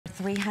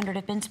300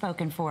 have been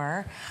spoken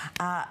for.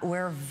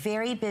 We're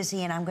very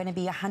busy, and I'm going to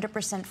be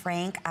 100%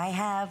 frank. I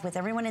have, with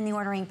everyone in the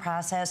ordering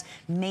process,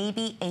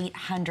 maybe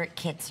 800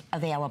 kits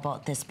available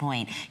at this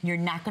point. You're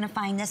not going to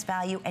find this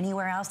value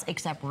anywhere else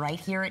except right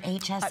here at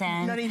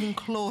HSN. Not even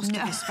close to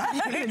this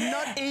value.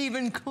 Not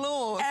even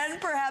close.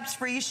 And perhaps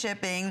free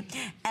shipping.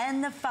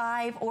 And the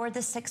 5 or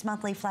the 6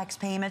 monthly flex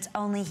payments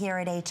only here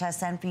at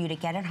HSN for you to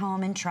get it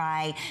home and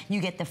try.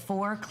 You get the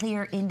 4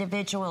 clear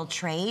individual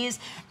trays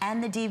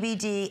and the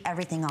DVD,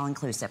 everything all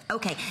inclusive.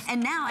 Okay,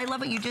 and now I love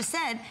what you just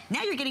said.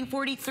 Now you're getting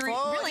 48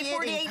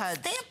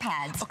 stamp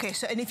pads. Okay,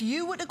 so and if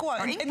you were to go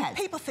out, and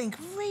people think,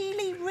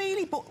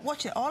 really, but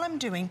watch it, all I'm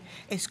doing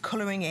is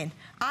colouring in.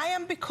 I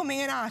am becoming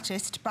an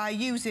artist by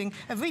using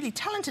a really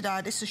talented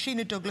artist. So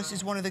Sheena Douglas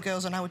is one of the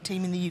girls on our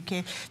team in the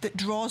UK that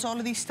draws all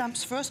of these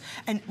stamps for us,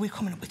 and we're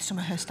coming up with some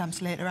of her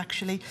stamps later,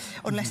 actually,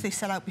 unless they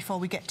sell out before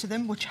we get to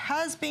them, which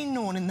has been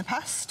known in the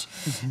past.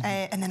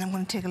 And then I'm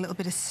going to take a little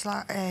bit of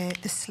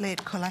the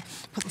slate colour,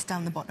 put this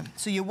down the bottom.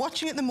 So you're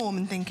watching at the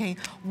moment thinking,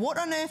 what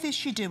on earth is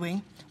she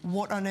doing?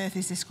 What on earth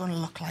is this going to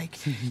look like?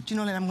 Do you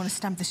know, Lynn, I'm going to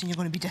stamp this and you're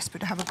going to be desperate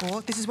to have a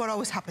go. This is what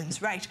always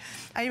happens. Right,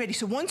 are you ready?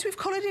 So once we've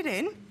coloured it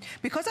in,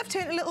 because I've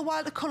taken a little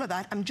while to colour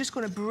that, I'm just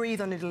going to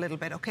breathe on it a little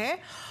bit, okay?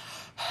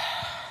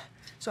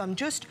 So I'm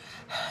just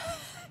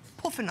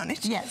puffing on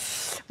it.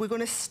 Yes. We're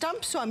going to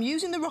stamp, so I'm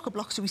using the rocker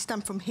block, so we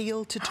stamp from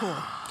heel to toe.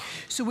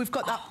 So we've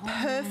got that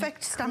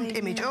perfect stamped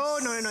image. Oh,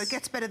 no, it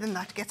gets better than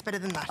that, it gets better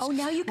than that. Oh,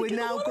 now you can We're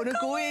now going to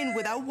go in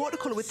with our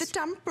watercolour with the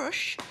damp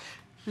brush,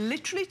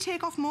 literally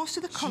take off most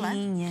of the colour.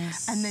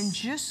 Genius. And then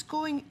just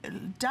going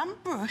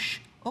damp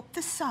brush up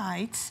the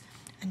sides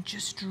and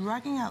just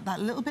dragging out that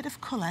little bit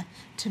of colour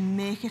to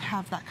make it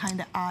have that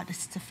kind of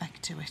artist's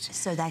effect to it.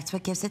 So that's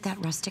what gives it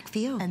that rustic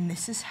feel. And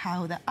this is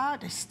how the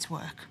artists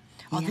work.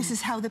 Or this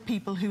is how the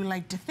people who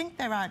like to think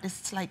they're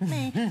artists like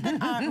me that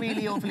aren't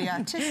really overly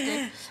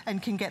artistic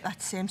and can get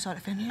that same sort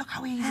of feeling. Look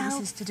how easy this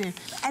is to do.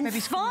 And maybe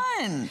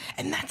fun.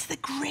 And that's the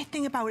great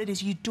thing about it,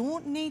 is you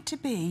don't need to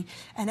be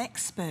an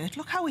expert.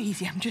 Look how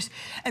easy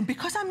and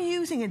because I'm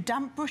using a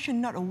damp brush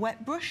and not a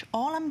wet brush,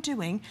 all I'm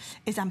doing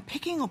is I'm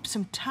picking up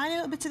some tiny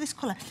little bits of this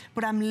colour,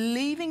 but I'm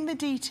leaving the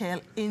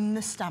detail in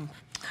the stamp.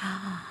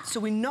 So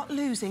we're not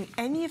losing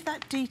any of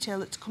that detail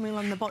that's coming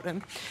along the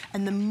bottom.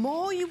 And the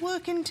more you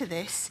work into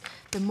this,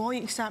 the more you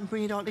can start and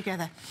bring it all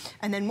together.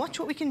 And then watch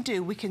what we can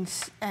do. We can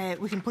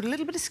put a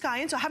little bit of sky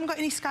in. So I haven't got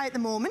any sky at the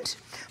moment.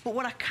 But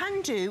what I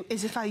can do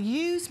is if I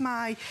use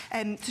my,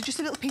 so just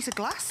a little piece of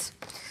glass,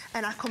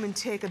 and I come and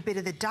take a bit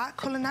of the dark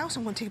colour now. So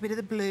I'm going to take a bit of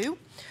the blue,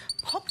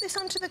 pop this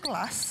onto the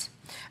glass.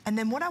 And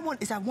then what I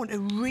want is I want a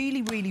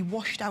really, really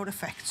washed out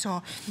effect.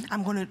 So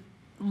I'm going to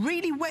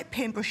really wet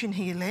paintbrush in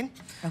here, Lynn.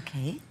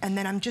 Okay. And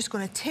then I'm just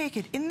going to take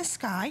it in the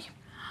sky.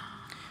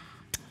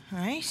 All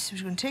right, so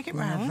we're going to take it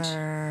round.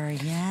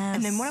 Yes.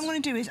 And then what I'm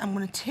going to do is I'm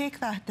going to take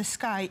the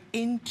sky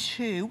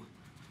into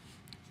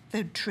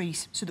the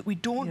trees so that we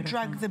don't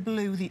drag the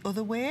blue the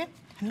other way.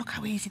 And look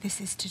how easy this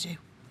is to do.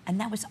 And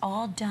that was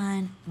all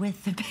done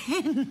with the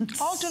pens.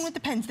 All done with the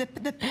pens. The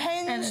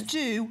pens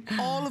do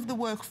all of the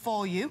work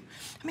for you.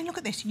 I mean, look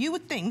at this. You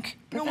would think,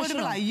 no word of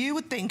a lie, you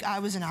would think I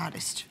was an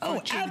artist.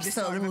 Oh,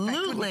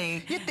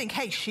 absolutely. You'd think,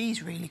 hey,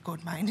 she's really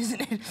good, mine, isn't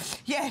it?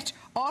 Yet,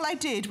 all I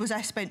did was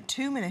I spent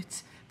 2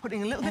 minutes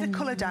putting a little bit of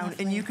colour down,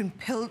 and you can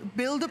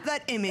build up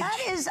that image.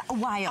 That is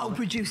wild. Our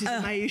producers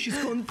in my ears, she's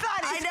going,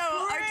 that is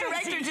our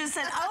director just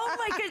said, oh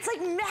my God, it's like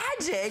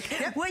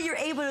magic what you're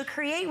able to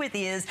create with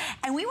these.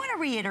 And we want to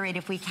reiterate,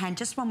 if we can,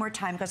 just one more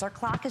time, because our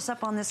clock is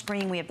up on the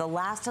screen. We have the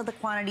last of the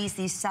quantities.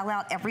 These sell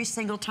out every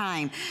single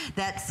time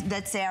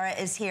that Sarah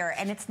is here.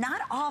 And it's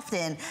not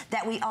often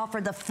that we offer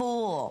the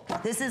full.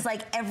 This is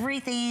like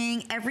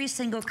everything, every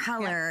single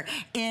color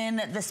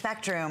in the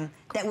spectrum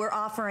that we're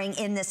offering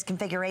in this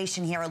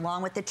configuration here,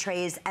 along with the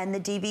trays and the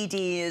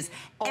DVDs,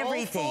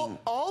 everything.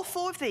 All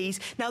four of these.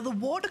 Now, the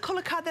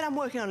watercolor card that I'm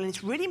working on, and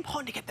it's really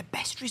important to get the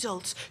best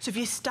results. So if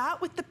you start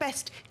with the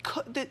best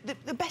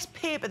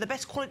paper, the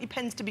best quality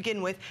pens to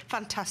begin with,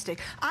 fantastic.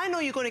 I know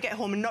you're going to get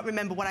home and not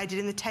remember what I did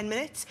in the 10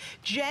 minutes.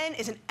 Jen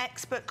is an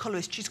expert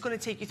colorist. She's going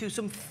to take you through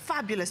some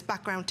fabulous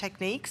background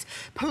techniques.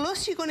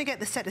 Plus, you're going to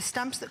get the set of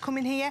stamps that come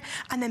in here.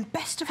 And then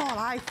best of all,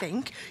 I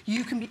think,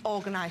 you can be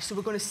organized. So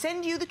we're going to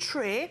send you the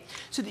tray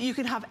so that you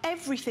can have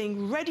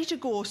everything ready to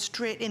go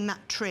straight in that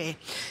tray.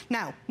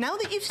 Now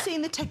that you've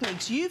seen the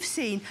techniques, you've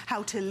seen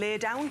how to lay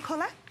down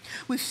colour,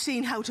 we've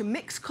seen how to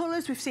mix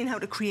colours, we've seen how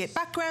to create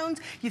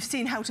backgrounds, you've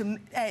seen how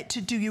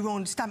to do your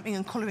own stamping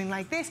and colouring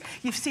like this,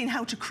 you've seen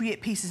how to create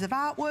pieces of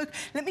artwork.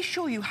 Let me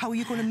show you how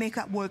you're going to make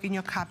that work in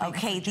your cabinet.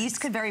 Okay, these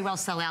could very well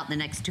sell out in the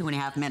next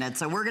 2.5 minutes,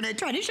 so we're going to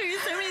try to show you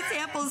so many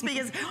samples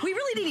because we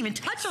really didn't even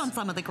touch on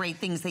some of the great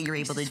things that you're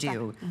able to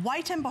do.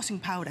 White embossing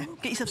powder.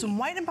 Get yourself some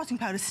white embossing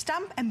powder,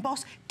 stamp,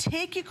 emboss,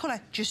 take your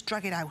colour, just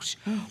drag it out.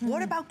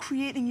 What about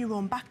creating your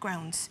own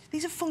backgrounds?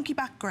 These are funky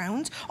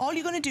backgrounds. All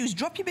you're going to do is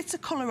drop your bits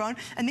of colour on,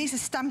 and these are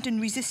stamped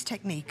and resist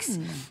techniques.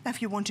 Now,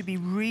 if you want to be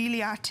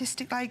really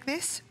artistic like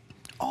this,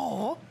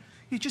 or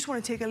you just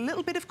want to take a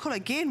little bit of colour,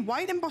 again,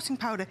 white embossing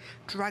powder,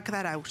 drag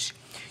that out.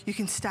 You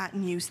can start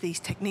and use these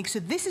techniques. So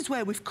this is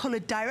where we've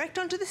coloured direct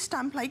onto the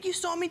stamp, like you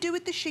saw me do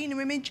with the Sheena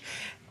image.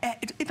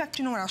 In fact,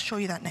 you know what, I'll show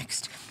you that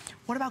next.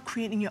 What about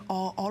creating your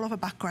all over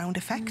background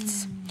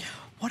effects?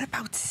 What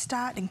about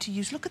starting to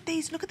use, look at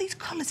these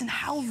colours and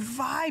how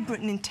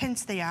vibrant and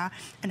intense they are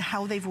and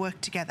how they've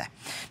worked together.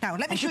 Now,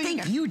 let me show you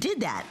again. You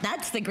did that.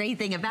 That's the great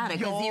thing about it,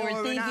 because you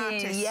were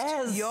thinking,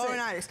 yes. You're an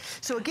artist.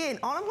 So again,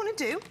 all I'm going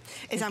to do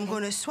is I'm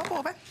going to swap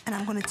over and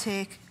I'm going to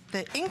take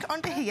the ink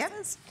onto here.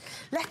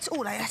 Let's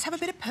have a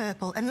bit of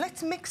purple, and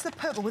let's mix the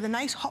purple with a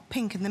nice hot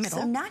pink in the middle.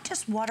 So not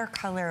just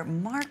watercolor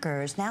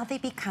markers, now they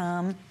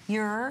become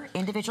your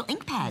individual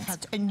ink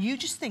pads. And you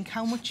just think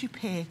how much you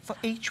pay for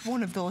each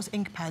one of those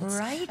ink pads.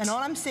 Right. And all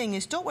I'm saying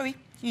is, don't worry,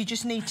 you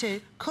just need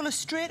to colour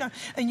straight on.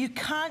 And you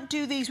can't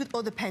do these with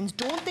other pens.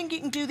 Don't think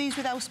you can do these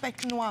without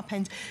Spectrum Noir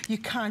pens. You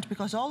can't,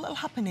 because all that'll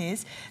happen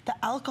is the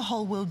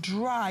alcohol will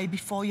dry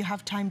before you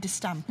have time to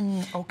stamp.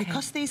 Okay.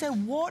 Because these are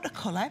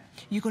watercolour,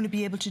 you're going to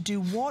be able to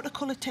do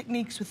watercolour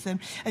techniques with them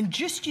and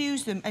just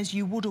use them as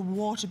you would a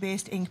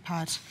water-based ink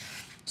pad.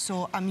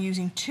 So I'm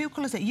using two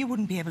colours that you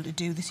wouldn't be able to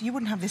do this. You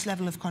wouldn't have this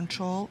level of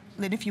control.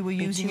 Then if you were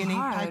using an ink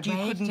pad, you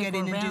couldn't get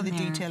in and do the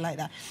detail like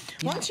that.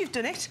 Once you've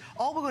done it,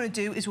 all we're going to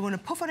do is we're going to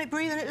puff on it,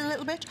 breathe on it a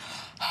little bit.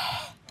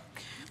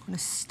 I'm going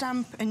to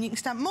stamp, and you can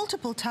stamp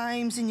multiple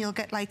times and you'll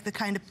get like the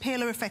kind of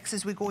paler effects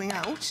as we're going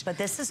out. But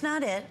this is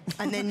not it.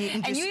 And then you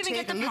can just and you even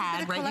get the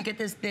pad, right? You get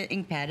the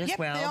ink pad as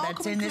well.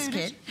 That's in this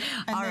kit.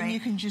 And then you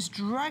can just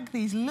drag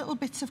these little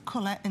bits of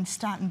colour and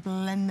start and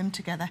blend them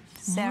together.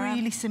 Sarah,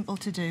 really simple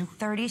to do.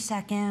 30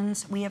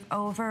 seconds. We have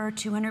over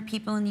 200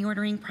 people in the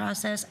ordering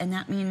process, and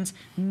that means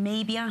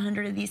maybe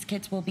 100 of these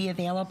kits will be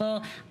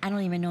available. I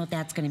don't even know if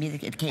that's going to be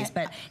the case,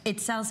 but it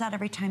sells out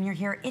every time you're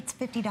here. It's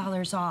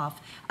 $50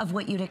 off of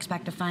what you'd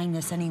expect to find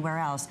this anywhere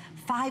else.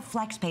 5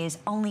 flex pays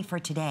only for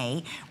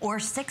today, or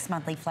 6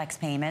 monthly flex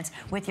payments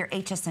with your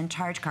HSN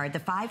charge card. The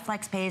 5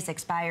 flex pays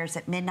expires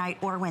at midnight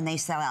or when they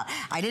sell out.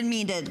 I didn't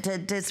mean to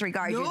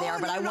disregard you there,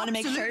 but I want to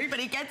make sure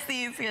everybody gets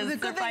these, because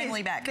they're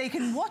finally back. They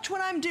can watch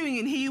what I'm doing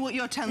and hear what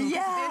you're telling them.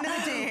 Yeah. At the end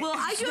of the day, well,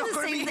 I do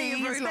the same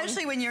thing,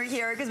 especially when you're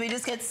here, because we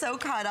just get so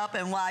caught up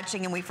in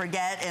watching and we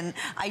forget, and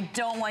I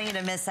don't want you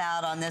to miss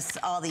out on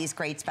all these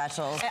great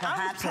specials.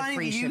 I'm planning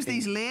to use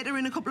these later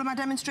in a couple of my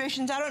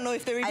demonstrations. I don't know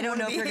if they're even going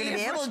to be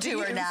able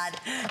to or not.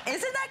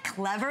 Isn't that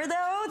clever,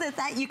 though,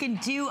 that you can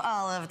do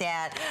all of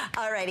that?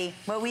 Alrighty,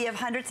 well, we have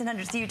hundreds and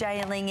hundreds of you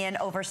dialing in.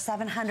 Over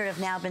 700 have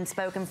now been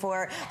spoken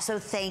for, so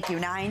thank you.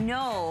 Now, I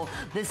know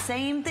the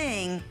same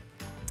thing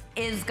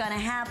is gonna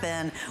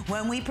happen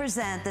when we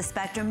present the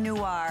Spectrum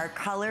Noir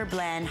Color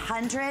Blend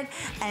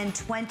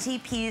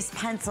 120-piece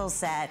pencil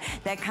set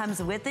that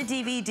comes with the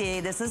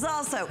DVD. This is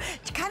also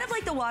kind of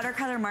like the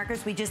watercolor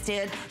markers we just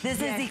did. This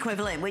is the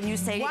equivalent when you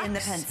say in the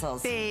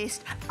pencils.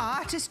 Wax-based,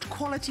 artist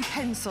quality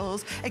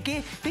pencils.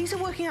 Again, these are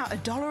working out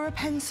 $1 a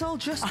pencil,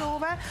 just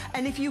over.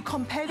 And if you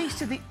compare these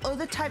to the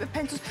other type of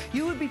pencils,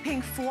 you would be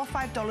paying $4 or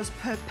 $5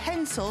 per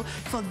pencil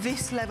for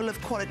this level of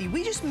quality.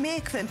 We just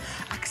make them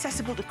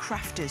accessible to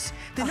crafters.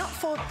 They're not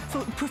for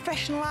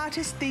professional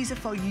artists. These are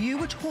for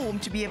you at home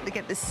to be able to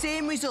get the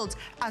same results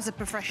as a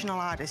professional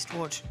artist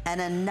would.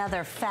 And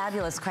another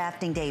fabulous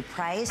crafting day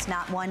price,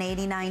 not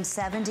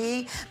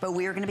 $189.70, but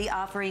we're going to be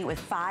offering it with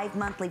 5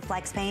 monthly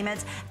flex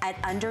payments at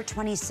under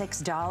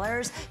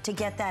 $26 to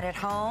get that at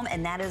home.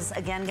 And that is,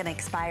 again, going to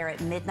expire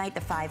at midnight,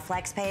 the 5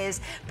 flex pays,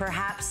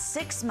 perhaps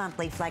 6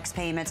 monthly flex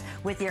payments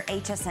with your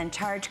HSN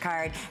charge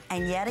card,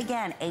 and yet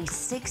again, a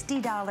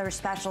 $60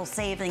 special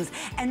savings.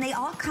 And they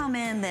all come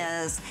in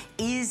this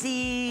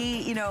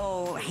easy, you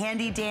know,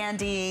 handy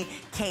dandy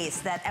case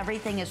that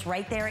everything is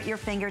right there at your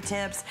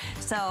fingertips.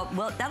 So,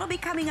 well, that'll be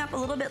coming up a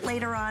little bit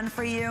later on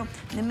for you.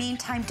 In the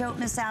meantime, don't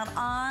miss out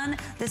on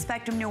the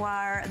Spectrum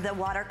Noir, the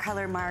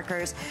watercolor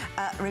markers.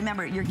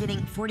 Remember, you're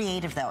getting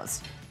 48 of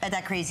those at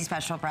that crazy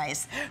special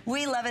price.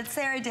 We love it.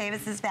 Sarah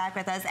Davis is back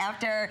with us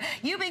after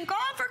you've been gone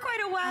for quite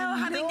a while,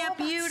 having that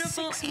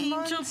beautiful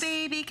angel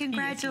baby.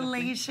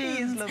 Congratulations.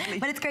 He is lovely.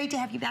 But it's great to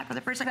have you back for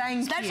the first time,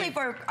 especially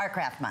for our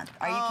craft month.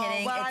 Are you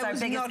kidding? Well, it's our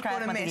biggest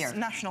craft month of the year.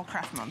 National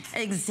Craft Month.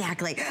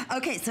 Exactly.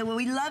 Okay, so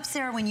we love,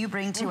 Sarah, when you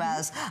bring to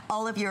us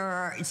all of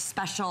your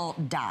special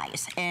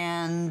dies.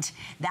 And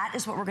that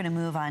is what we're going to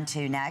move on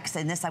to next.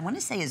 And this, I want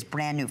to say, is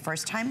brand new.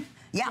 First time?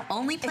 Yeah,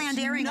 only planned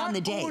airing on the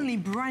day. It's not only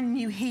brand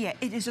new here,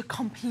 it is a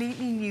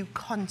completely new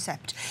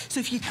concept. So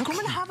if you come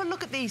and have a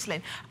look at these,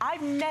 Lynn,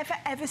 I've never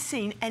ever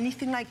seen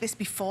anything like this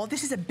before.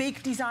 This is a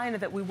big designer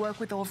that we work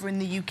with over in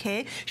the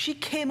UK. She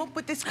came up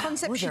with this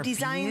concept, she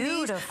designed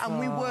these, and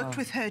we worked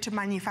with her to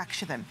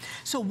manufacture them.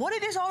 So what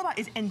it is all about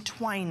is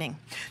entwining.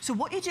 So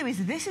what you do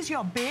is, this is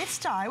your base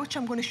die, which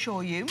I'm going to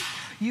show you.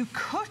 You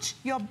cut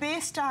your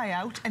base die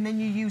out, and then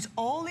you use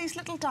all these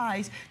little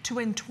dies to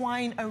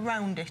entwine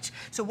around it.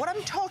 So what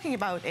I'm talking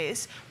about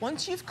is,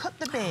 once you've cut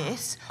the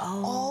base,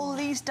 all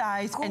these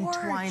dies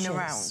entwine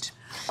around.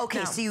 Okay,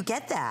 now, so you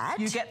get that.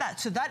 You get that.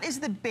 So that is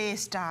the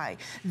base die.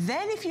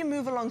 Then if you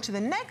move along to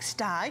the next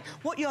die,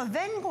 what you're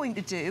then going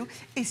to do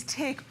is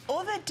take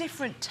other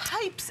different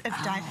types of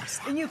die,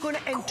 and you're going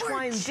to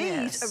entwine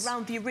these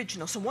around the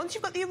original. So once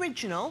you've got the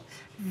original,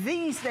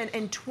 these then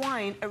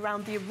entwine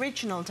around the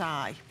original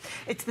die.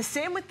 It's the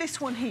same with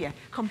this one here.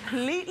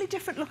 Completely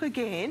different look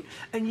again,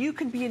 and you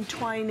can be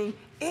entwining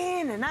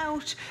in and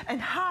out, and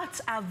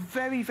hearts are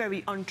very,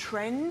 very on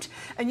trend.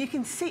 And you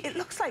can see it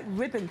looks like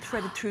ribbon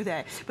threaded through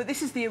there. But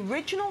this is the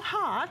original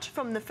heart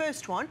from the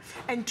first one,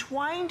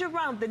 entwined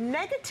around the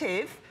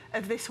negative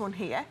of this one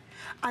here.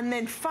 And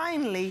then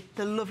finally,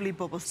 the lovely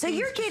bubbles. So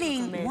you're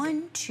getting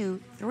 1,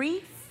 2,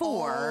 3,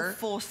 4. All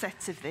 4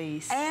 sets of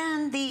these.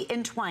 And the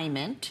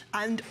entwinement.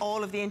 And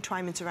all of the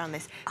entwinements around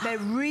this. There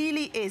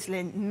really is,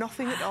 Lynn,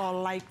 nothing at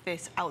all like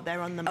this out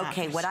there on the market.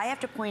 Okay, what I have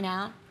to point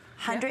out,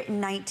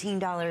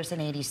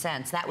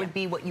 $119.80. That would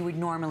be what you would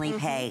normally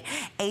pay.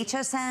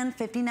 HSN,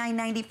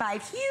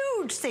 $59.95,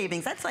 huge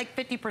savings. That's like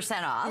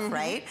 50% off,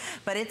 right?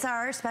 But it's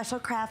our special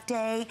craft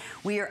day.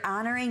 We are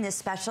honoring this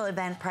special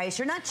event price.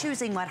 You're not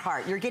choosing what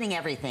heart. You're getting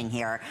everything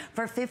here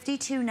for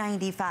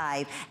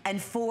 $52.95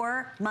 and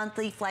 4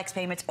 monthly flex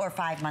payments or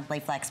 5 monthly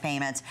flex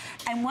payments.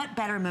 And what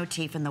better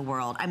motif in the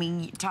world? I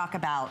mean, talk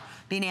about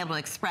being able to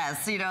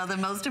express, you know, the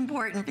most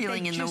important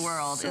feeling in the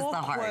world is the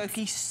heart. So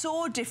quirky,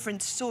 so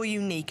different, so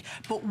unique.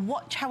 But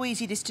watch how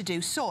easy it is to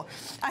do. So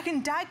I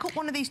can die cut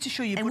one of these to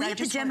show you. And we have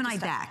the Gemini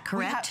back,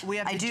 correct? We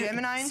have the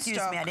Gemini in stock.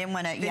 Excuse me, I didn't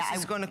want to. This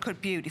is going to cut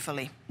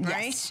beautifully,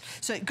 right? Yes.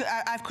 So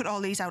I've cut all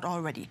these out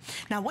already.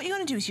 Now what you're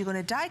going to do is you're going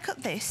to die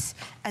cut this,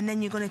 and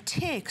then you're going to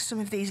take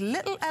some of these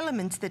little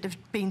elements that have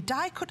been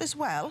die cut as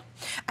well,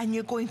 and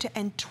you're going to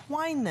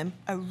entwine them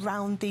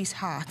around these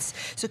hearts.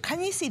 So can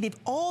you see they've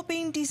all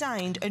been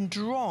designed and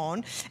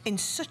drawn in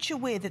such a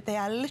way that they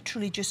are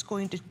literally just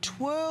going to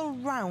twirl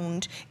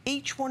round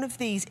each one of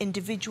these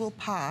individual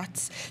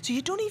parts. So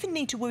you don't even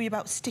need to worry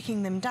about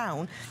sticking them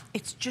down.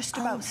 It's just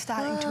about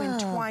starting to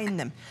entwine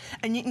them.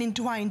 And you can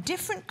entwine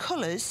different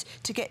colours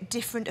to get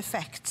different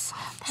effects.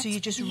 So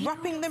you're just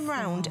wrapping them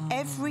round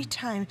every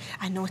time.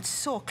 I know, it's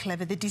so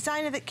clever. The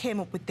designer that came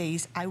up with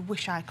these, I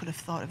wish I could have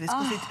thought of this,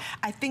 because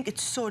I think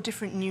it's so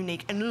different and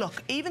unique. And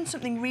look, even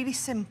something really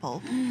simple,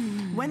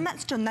 when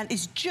that's done, that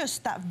is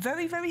just that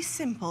very, very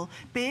simple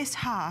base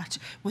heart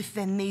with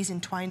then these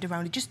entwined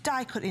around it, just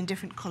die cut in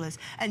different colours.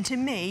 And to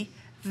me,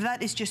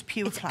 that is just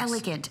pure class. It's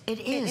elegant. It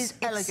is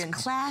elegant.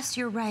 It's class,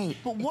 you're right.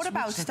 But what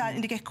about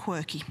starting to get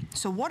quirky?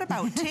 So what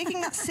about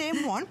taking that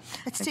same one,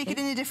 let's take it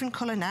in a different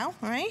colour now,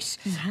 right?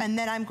 And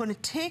then I'm going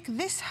to take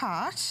this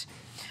heart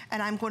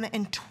and I'm going to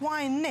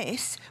entwine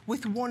this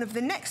with one of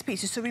the next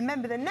pieces. So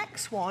remember, the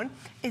next one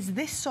is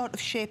this sort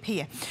of shape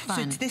here. Fun.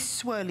 So it's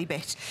this swirly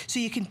bit. So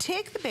you can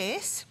take the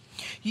base,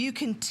 you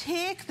can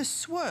take the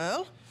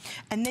swirl,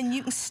 and then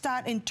you can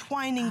start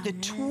entwining the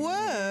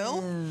twirl,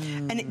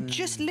 and it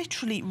just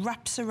literally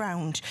wraps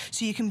around.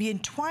 So you can be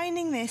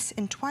entwining this,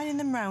 entwining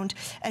them around,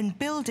 and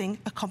building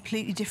a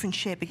completely different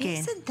shape again.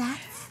 Isn't that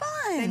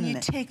fun? Then you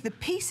take the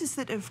pieces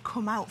that have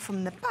come out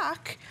from the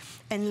back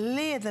and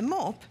layer them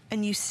up,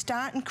 and you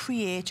start and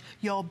create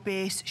your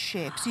base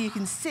shape. So you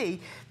can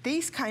see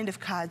these kind of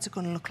cards are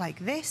going to look like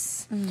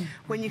this.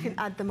 When you can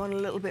add them on a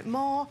little bit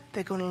more,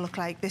 they're going to look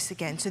like this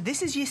again. So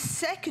this is your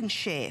second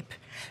shape.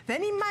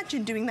 Then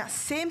imagine doing that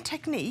same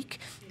technique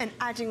and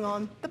adding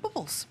on the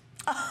bubbles.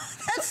 Oh,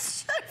 that's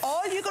so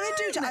all you're going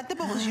to do to add the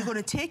bubbles, you're going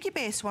to take your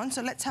base one.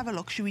 So let's have a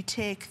look. Should we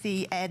take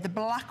the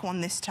black one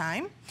this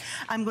time?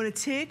 I'm going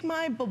to take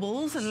my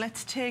bubbles and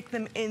let's take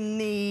them in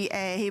the,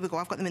 here we go,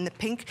 I've got them in the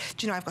pink.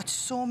 Do you know, I've got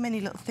so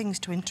many little things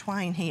to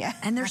entwine here.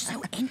 And they're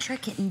so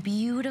intricate and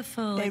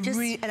beautiful.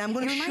 And I'm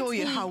going to show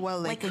you how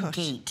well they cut. Like a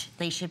gate.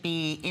 They should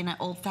be in an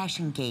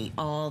old-fashioned gate,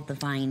 all the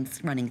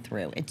vines running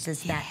through. It's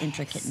just that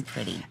intricate and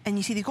pretty. And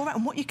you see, they go around,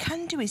 and what you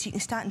can do is you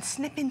can start and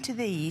snip into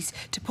these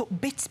to put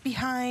bits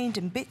behind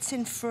and bits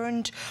in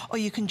front, or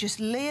you can just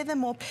layer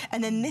them up,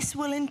 and then this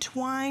will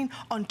entwine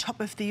on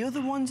top of the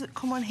other ones that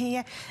come on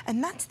here.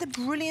 And that's the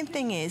brilliant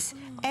thing, is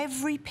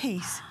every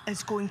piece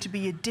is going to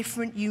be a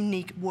different,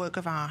 unique work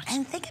of art.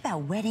 And think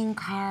about wedding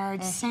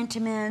cards,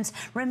 sentiments.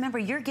 Remember,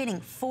 you're getting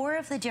 4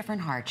 of the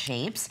different heart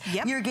shapes.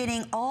 You're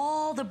getting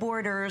all the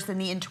borders and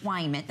the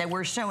entwinement that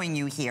we're showing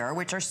you here,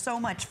 which are so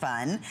much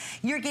fun.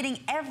 You're getting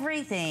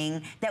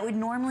everything that would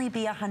normally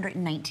be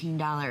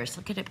 $119.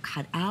 Look at it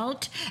cut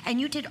out.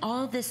 And you did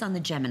all this on the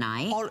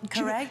Gemini,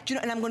 correct? Do you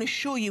know, and I'm going to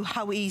show you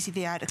how easy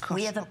they are to cut.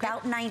 We have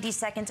about 90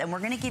 seconds, and we're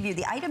going to give you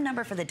the item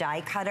number for the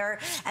die cutter.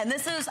 And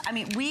this is, I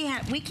mean,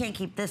 we can't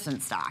keep this in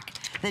stock.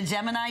 The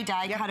Gemini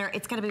die cutter,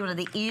 it's going to be one of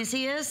the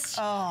easiest,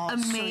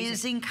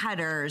 amazing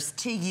cutters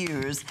to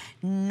use.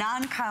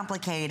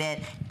 Non-complicated,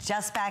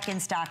 just back in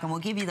stock, and we'll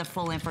give you the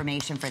full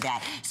information for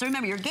that. So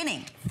remember, you're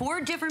getting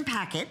 4 different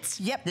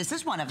packets. This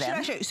is one of them. Should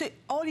I show you? So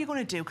all you're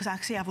going to do, because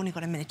actually I've only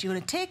got a minute, you're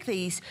going to take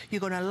these, you're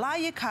going to lie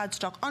your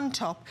cardstock on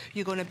top,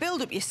 you're going to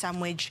build up your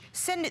sandwich,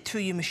 send it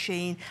through your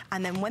machine,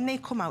 and then when they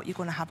come out, you're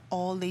going to have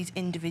all these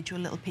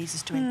individual little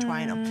pieces to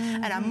entwine up.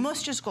 And I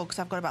must just go, because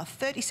I've got about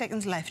 30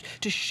 seconds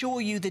left, to show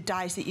you the die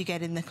dies that you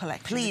get in the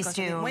collection. Please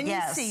do, when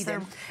yes, you see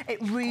them,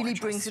 it really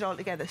brings it all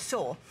together.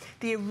 So,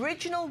 the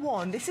original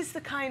one, this is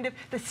the kind of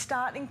the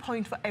starting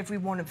point for every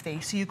one of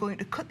these. So you're going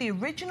to cut the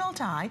original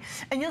die,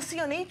 and you'll see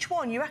on each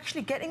one, you're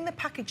actually getting the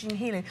packaging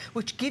healing,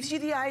 which gives you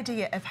the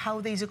idea of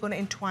how these are going to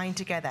entwine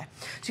together.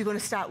 So you're going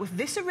to start with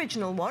this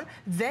original one,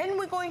 then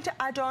we're going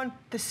to add on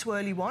the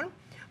swirly one,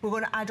 we're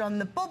going to add on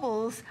the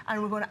bubbles,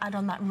 and we're going to add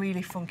on that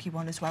really funky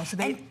one as well. So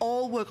they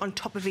all work on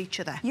top of each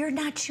other. You're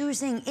not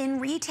choosing,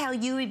 in retail,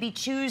 you would be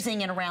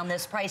choosing it around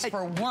this price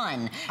for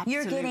one. Absolutely.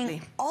 You're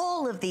getting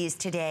all of these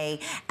today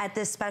at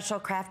this special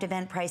craft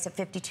event price of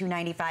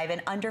 $52.95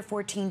 and under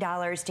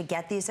 $14 to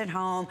get these at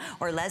home,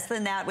 or less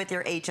than that with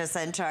your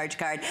HSN charge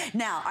card.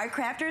 Now, our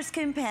Crafter's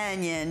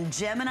Companion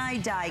Gemini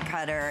die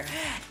cutter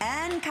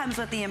and comes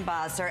with the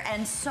embosser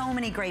and so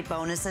many great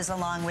bonuses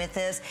along with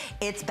this.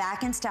 It's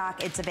back in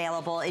stock, it's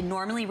available. It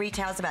normally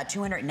retails about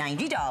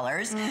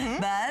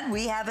 $290, but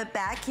we have it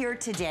back here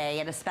today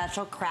at a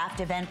special craft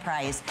event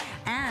price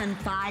and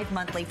 5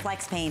 monthly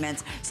flex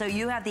payments. So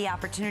you have the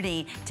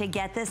opportunity to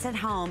get this at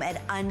home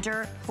at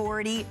under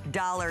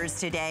 $40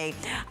 today.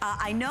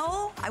 I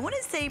know, I want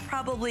to say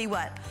probably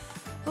what?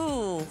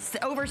 Ooh,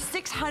 over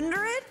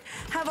 600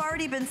 have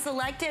already been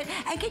selected.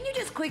 And can you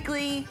just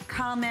quickly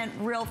comment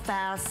real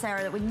fast,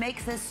 Sarah, that would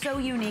make this so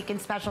unique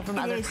and special from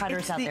other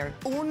cutters out there?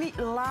 It's the only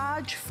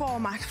large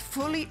format,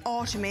 fully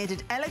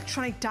automated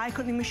electronic die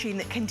cutting machine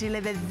that can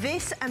deliver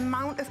this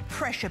amount of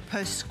pressure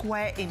per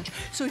square inch.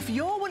 So if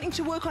you're wanting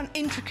to work on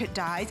intricate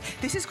dies,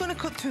 this is going to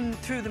cut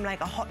through them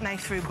like a hot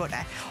knife through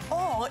butter.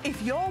 Or if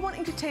you're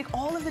wanting to take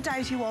all of the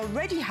dies you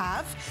already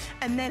have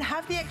and then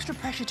have the extra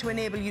pressure to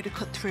enable you to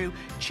cut through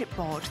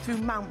chipboard, through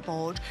mount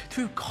board,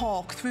 through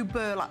cork, through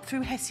burlap, through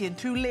hessian,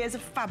 through layers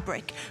of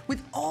fabric,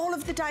 with all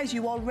of the dies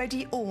you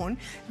already own,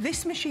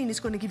 this machine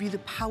is going to give you the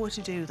power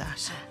to do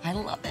that. I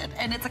love it.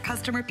 And it's a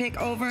customer pick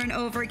over and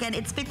over again.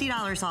 It's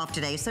 $50 off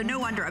today, so no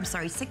wonder, I'm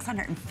sorry,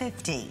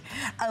 650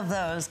 of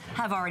those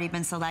have already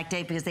been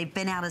selected because they've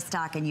been out of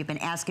stock and you've been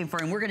asking for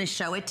it. And we're going to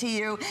show it to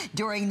you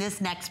during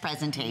this next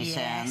presentation.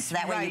 Yes, so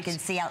that way you can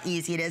see how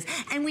easy it is.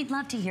 And we'd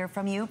love to hear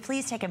from you.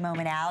 Please take a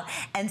moment out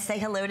and say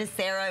hello to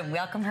Sarah and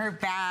welcome her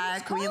back.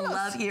 We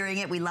love hearing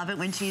it. We love it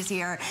when she's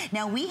here.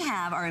 Now, we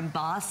have our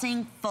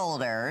embossing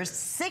folders,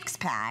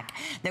 6-pack,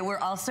 that we're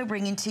also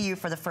bringing to you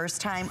for the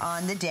first time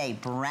on the day.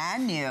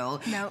 Brand new.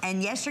 No.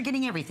 And yes, you're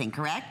getting everything,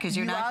 correct? Because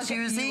you're not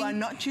choosing. You are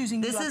not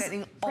choosing. This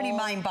is pretty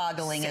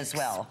mind-boggling as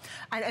well.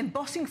 And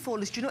embossing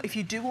folders, do you know, if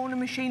you do own a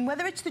machine,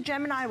 whether it's the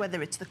Gemini,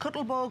 whether it's the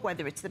Cuttlebug,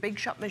 whether it's the Big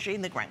Shot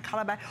machine, the Grand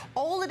Caliber,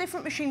 all the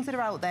different machines that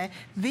are out there,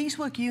 these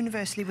work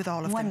universally with all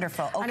of them.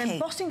 Wonderful. Okay. And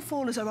embossing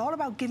folders are all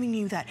about giving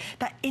you that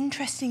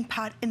interesting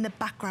part in the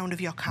background of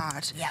your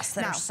card. Yes,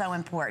 that are so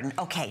important.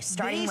 Okay,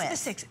 starting with... These are the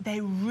 6.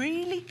 They're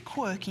really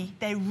quirky,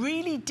 they're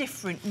really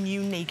different and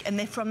unique, and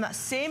they're from that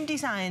same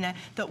designer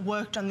that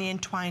worked on the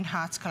Entwined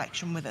Hearts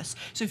collection with us.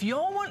 So if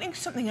you're wanting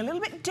something a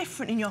little bit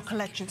different in your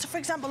collection, so for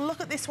example,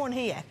 look at this one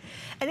here.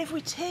 And if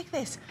we take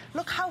this,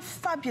 look how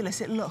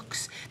fabulous it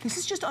looks. This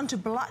is just onto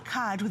black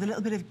card with a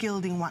little bit of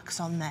gilding wax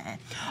on there.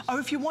 Or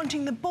if you're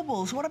wanting the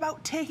bubbles, what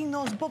about taking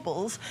those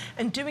bubbles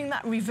and doing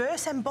that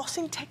reverse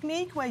embossing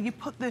technique where you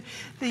put the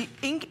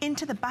ink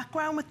into the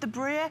background with the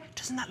brayer?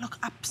 Doesn't that look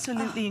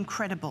absolutely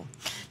incredible?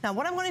 Now,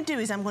 what I'm going to do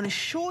is I'm going to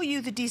show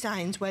you the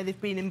designs where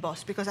they've been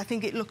embossed because I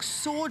think it looks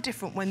so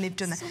different when they've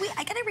done that. So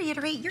I got to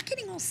reiterate, you're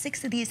getting all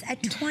 6 of these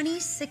at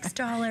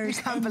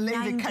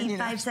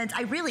 $26.95.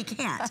 I really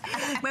can't.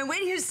 But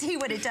when you see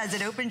what it does,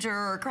 it opens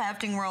your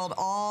crafting world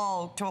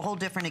all to a whole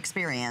different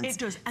experience. It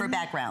does. For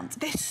backgrounds.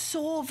 They're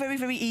so very,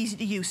 very easy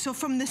to use. So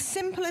from the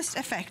simplest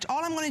effect,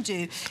 all I'm going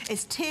to do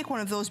is take one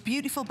of those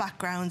beautiful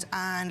backgrounds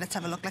and let's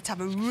have a look. Let's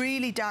have a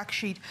really dark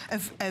sheet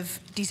of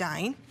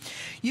design.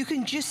 You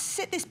can just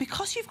sit this,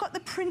 because you've got the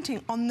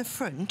printing on the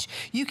front,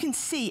 you can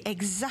see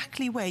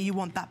exactly where you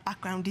want that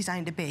background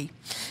design to be.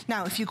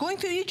 Now, if you're going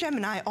through your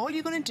Gemini, all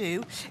you're going to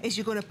do is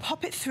you're going to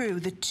pop it through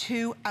the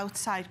 2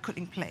 outside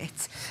cutting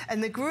plates.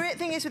 And the great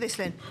thing is with this,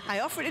 Lynn, I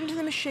offer it into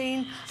the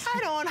machine. I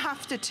don't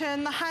have to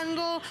turn the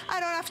handle. I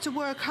don't have to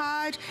work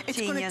hard. It's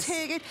going to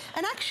take it.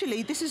 And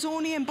actually, this is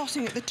only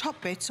embossing at the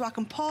top bit, so I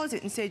can pause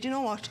it and say, do you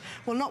know what?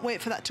 We'll not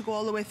wait for that to go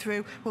all the way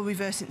through. We'll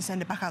reverse it and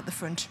send it back out the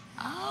front.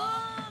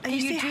 Oh, and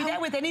you do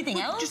that with anything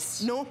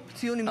else? No,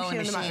 it's the only machine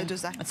on the market that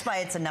does that. That's why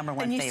it's a #1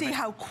 favorite. And you see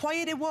how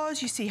quiet it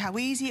was, you see how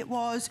easy it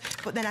was,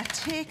 but then I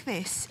take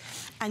this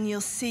and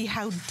you'll see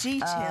how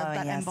detailed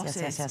that emboss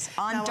is. Yes.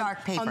 On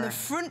dark paper. On the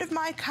front of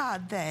my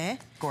card there,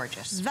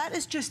 gorgeous. That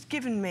has just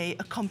given me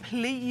a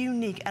complete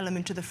unique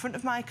element to the front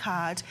of my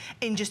card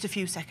in just a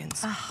few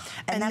seconds.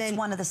 And that's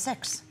one of the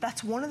 6.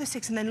 That's one of the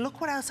 6, and then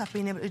look what else I've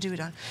been able to do it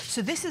on.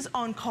 So this is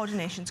on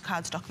Coordinations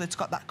cardstock that's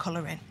got that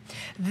colour in.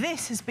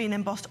 This has been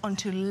embossed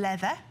onto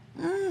leather.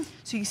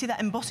 So you see that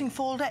embossing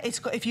folder. It's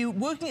got, if you're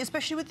working,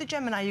 especially with the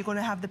Gemini, you're going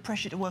to have the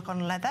pressure to work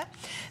on leather.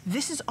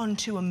 This is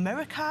onto a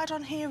mirror card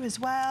on here as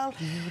well.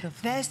 Beautiful.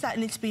 There's that,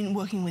 and it's been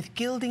working with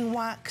gilding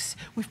wax.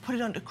 We've put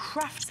it onto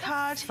craft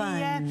card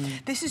here.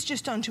 This is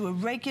just onto a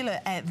regular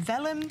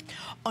vellum,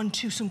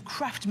 onto some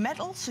craft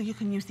metal, so you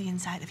can use the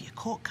inside of your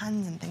Coke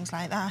cans and things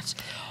like that.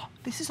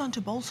 This is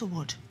onto balsa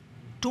wood.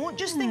 Don't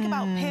just think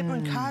about paper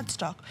and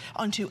cardstock,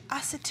 onto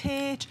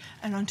acetate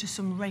and onto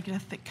some regular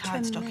thick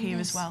cardstock here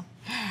as well.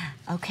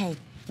 Okay.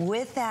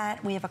 With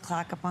that, we have a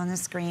clock up on the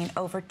screen.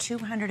 Over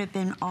 200 have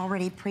been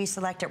already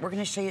pre-selected. We're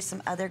going to show you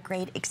some other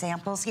great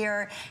examples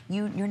here.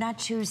 You're not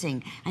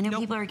choosing. I know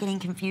people are getting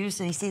confused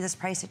and you see this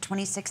price at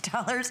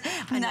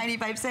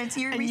 $26.95.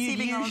 You're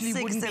receiving all 6 of them.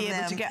 You wouldn't be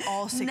able to get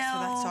all 6 for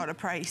that sort of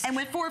price. And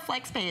with 4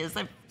 flex pays,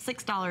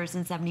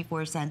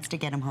 $6.74 to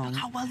get them home. Look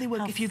how well they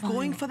work. If you're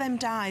going for them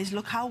dies,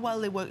 look how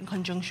well they work in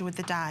conjunction with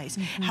the dies.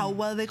 How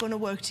well they're going to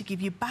work to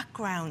give you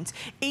backgrounds.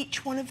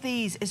 Each one of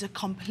these is a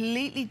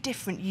completely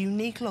different,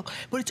 unique look.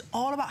 But it's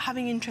all about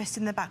having interest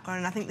in the background.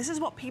 And I think this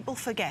is what people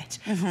forget.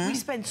 We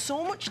spend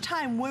so much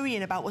time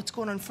worrying about what's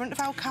going on in front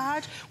of our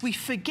card, we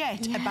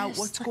forget about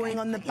what's going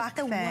on the back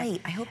there.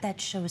 Weight. I hope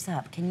that shows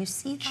up. Can you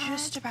see that?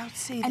 Just about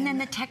see that. And then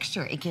the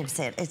texture it gives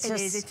it. It's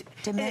just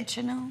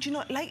dimensional. Do you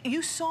know, like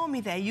you saw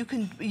me there, you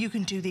can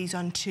do these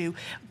onto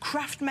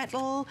craft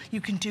metal,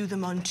 you can do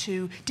them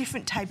onto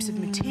different types of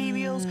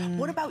materials.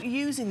 What about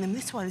using them?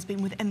 This one has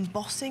been with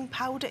embossing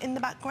powder in the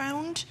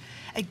background.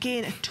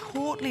 Again, a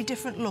totally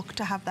different look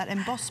to have that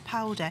embossed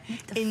powder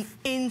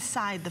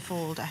inside the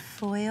folder.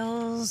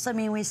 Foils, I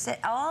mean, we said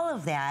all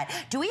of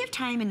that. Do we have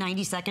time in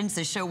 90 seconds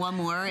to show one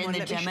more in the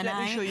Gemini?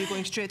 Let me show you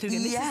going straight through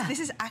again. This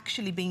is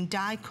actually being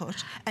die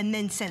cut and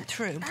then sent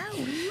through.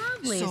 Oh,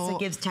 lovely. So it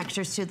gives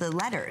textures to the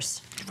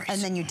letters.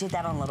 And then you did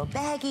that on little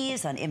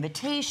baggies, on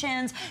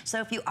invitations.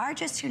 So if you are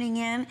just tuning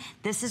in,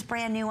 this is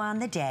brand new on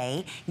the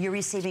day. You're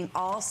receiving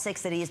all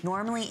 6 of these,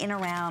 normally in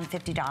around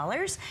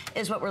 $50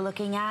 is what we're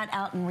looking at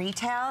out in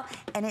retail.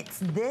 And it's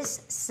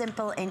this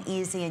simple and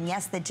easy. And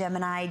yes, the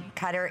Gemini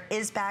cutter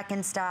is back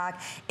in stock.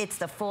 It's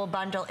the full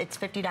bundle. It's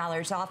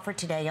 $50 off for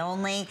today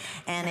only.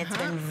 And it's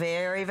been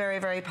very, very,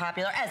 very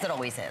popular, as it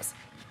always is.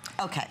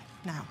 Okay.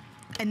 Now,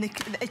 and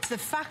it's the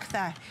fact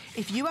that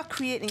if you are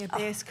creating a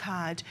base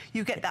card,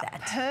 you get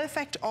that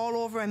perfect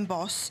all-over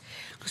emboss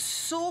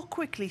so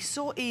quickly,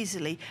 so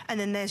easily, and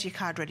then there's your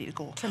card ready to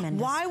go.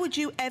 Tremendous. Why would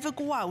you ever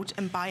go out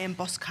and buy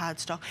embossed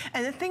cardstock?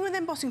 And the thing with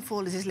embossing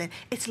folders is, Lynn,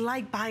 it's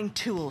like buying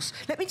tools.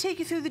 Let me take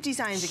you through the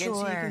designs again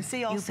so you can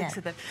see all 6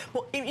 of them.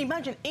 Well,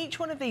 imagine each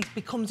one of these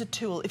becomes a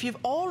tool. If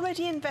you've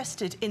already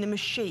invested in a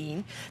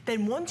machine,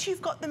 then once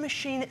you've got the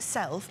machine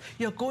itself,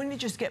 you're going to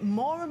just get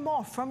more and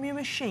more from your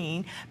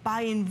machine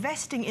by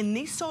investing in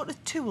these sort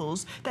of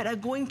tools that are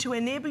going to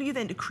enable you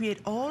then to create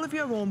all of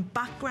your own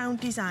background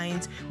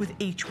designs with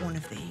each one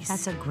of these.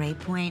 That's a great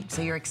point.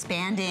 So you're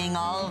expanding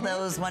all of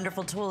those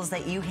wonderful tools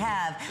that you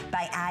have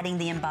by adding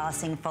the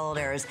embossing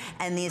folders,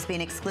 and these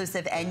being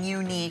exclusive and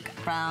unique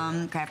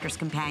from Crafter's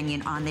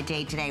Companion on the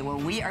day today, where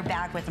we are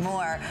back with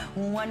more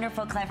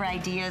wonderful, clever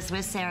ideas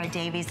with Sarah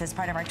Davies as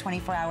part of our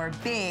 24-hour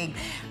big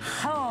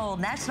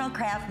National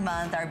Craft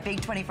Month, our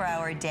big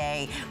 24-hour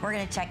day. We're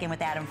going to check in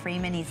with Adam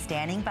Freeman. He's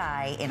standing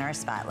by in our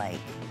spotlight.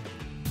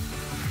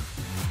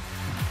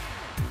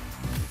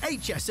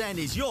 HSN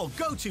is your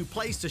go-to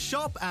place to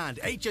shop, and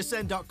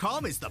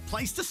hsn.com is the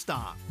place to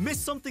start. Miss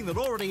something that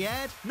already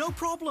aired? No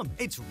problem.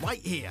 It's right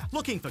here.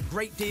 Looking for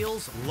great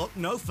deals? Look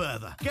no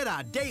further. Get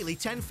our daily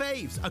 10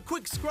 faves. A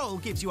quick scroll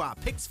gives you our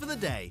picks for the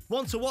day.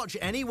 Want to watch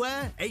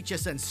anywhere?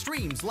 HSN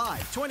streams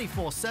live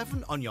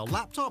 24/7 on your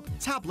laptop,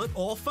 tablet,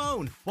 or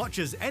phone. Watch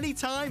us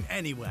anytime,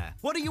 anywhere.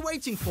 What are you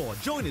waiting for?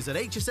 Join us at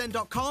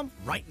hsn.com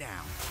right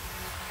now.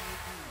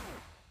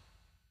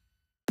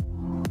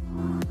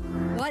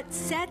 What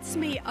sets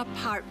me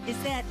apart is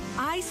that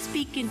I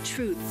speak in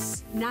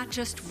truths, not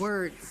just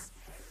words.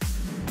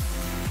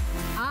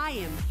 I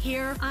am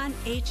here on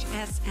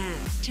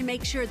HSN to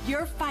make sure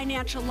your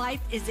financial life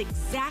is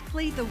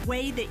exactly the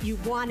way that you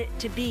want it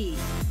to be.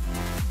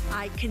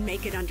 I can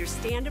make it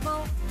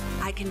understandable,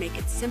 I can make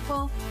it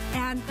simple,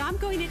 and I'm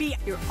going to be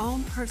your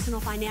own personal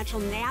financial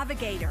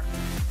navigator.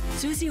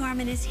 Susie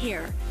Orman is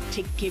here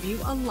to give you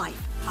a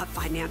life of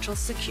financial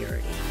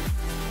security.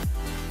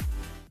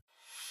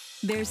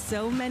 There's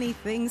so many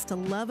things to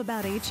love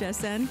about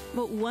HSN,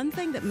 but one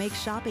thing that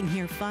makes shopping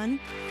here fun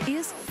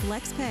is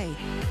FlexPay.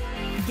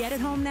 Get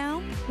it home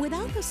now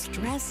without the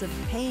stress of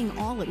paying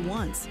all at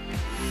once.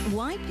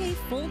 Why pay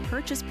full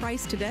purchase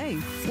price today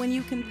when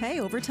you can pay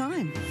over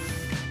time?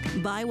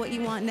 Buy what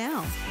you want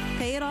now,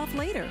 pay it off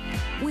later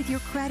with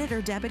your credit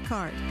or debit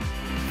card.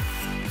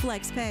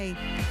 FlexPay.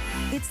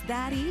 It's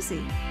that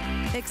easy.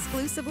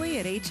 Exclusively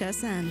at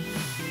HSN.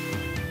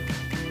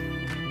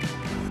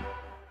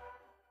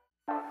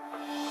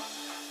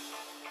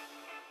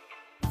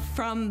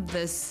 From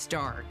the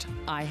start,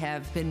 I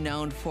have been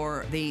known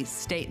for the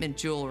statement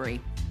jewelry.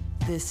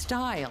 The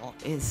style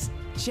is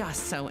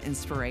just so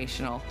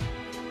inspirational.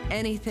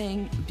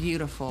 Anything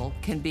beautiful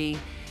can be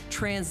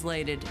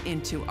translated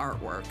into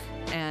artwork.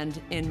 And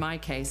in my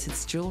case,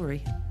 it's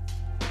jewelry.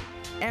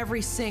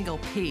 Every single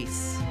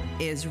piece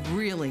is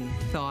really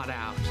thought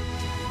out.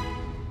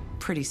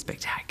 Pretty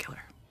spectacular.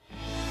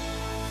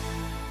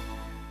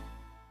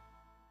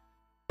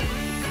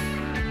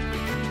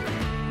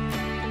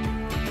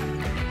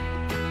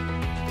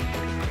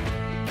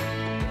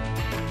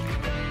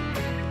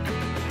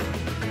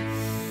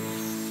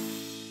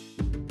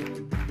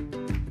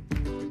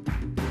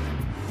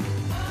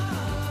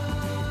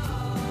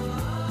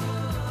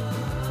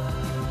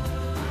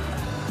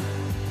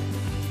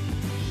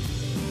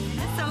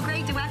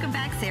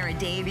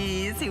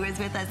 Who is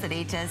with us at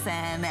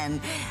HSN and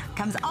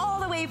comes all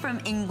the way from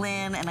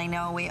England, and I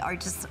know we are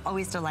just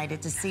always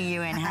delighted to see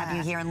you and have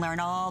you here and learn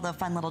all the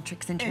fun little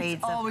tricks and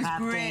trades of crafting. It's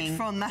always great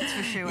fun, that's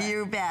for sure.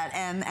 You bet,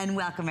 and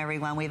welcome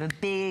everyone. We have a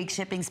big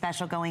shipping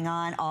special going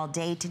on all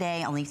day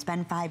today. Only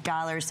spend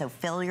 $5, so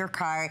fill your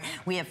cart.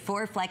 We have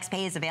 4 flex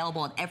pays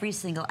available on every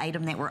single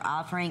item that we're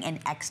offering, and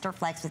extra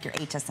flex with your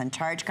HSN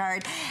charge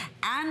card.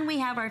 And we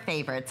have our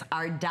favorites,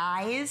 our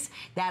dies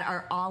that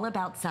are all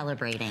about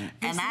celebrating,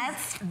 and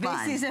that's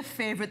fun. This is a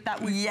favorite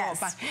that we brought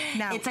back.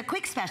 Now, it's a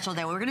quick special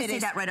though. We're going to say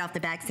that right off the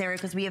back, Sarah,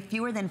 because we have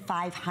fewer than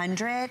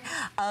 500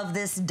 of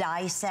this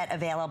die set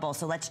available.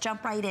 So let's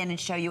jump right in and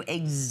show you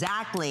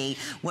exactly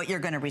what you're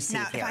going to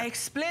receive here. Now, if I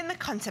explain the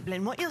concept,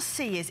 Lynn, what you'll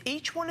see is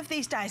each one of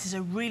these dies is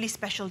a really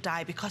special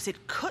die because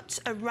it cuts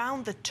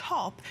around the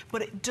top,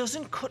 but it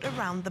doesn't cut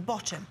around the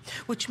bottom,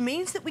 which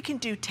means that we can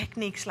do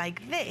techniques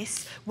like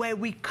this, where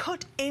we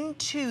cut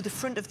into the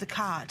front of the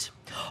card,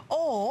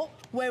 or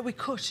where we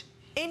cut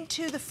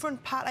into the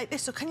front part like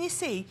this. So can you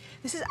see,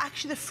 this is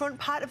actually the front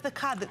part of the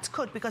card that's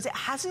cut because it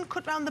hasn't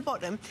cut round the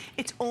bottom,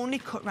 it's only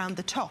cut round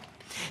the top.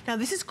 Now,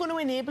 this is going to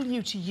enable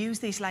you to use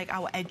these like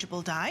our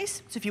edgeable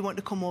dies, so if you want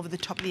to come over the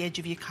top of the edge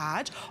of your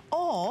card,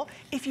 or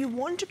if you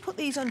want to put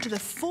these onto the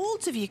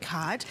folds of your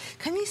card,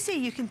 can you see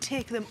you can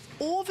take them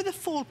over the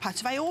fold part?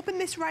 So if I open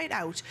this right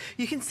out,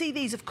 you can see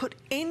these have cut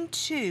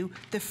into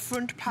the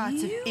front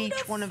parts of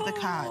each one of the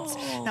cards.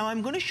 Now,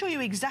 I'm going to show you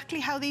exactly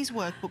how these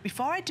work, but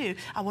before I do,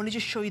 I want to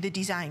just show you the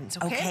designs,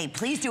 okay? Okay,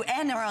 please do,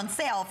 and they're on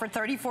sale for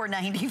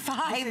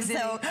 $34.95,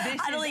 so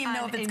I don't even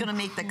know if it's going to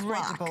make the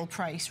clock. Incredible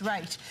price,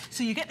 right.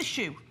 So you get the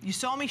shoe. You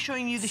saw me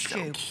showing you the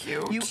shoe.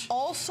 Cute. You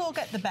also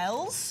get the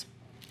bells.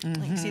 You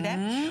can see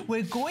there.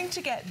 We're going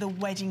to get the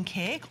wedding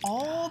cake,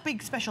 or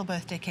big special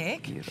birthday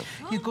cake. Beautiful.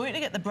 You're going to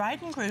get the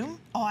bride and groom.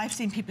 Oh, I've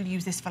seen people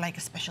use this for like a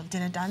special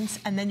dinner dance.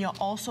 And then you're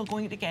also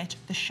going to get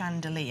the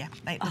chandelier,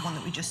 like the one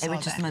that we just saw there. It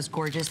was just the most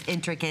gorgeous,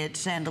 intricate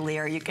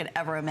chandelier you could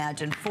ever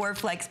imagine. 4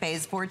 flex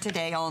pays for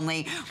today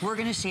only. We're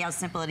going to see how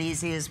simple and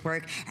easy this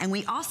work. And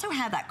we also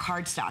have that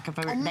cardstock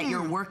that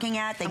you're working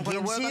at that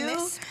gives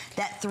you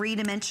that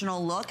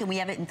 3-dimensional look. And we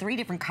have it in 3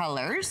 different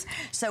colors.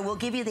 So we'll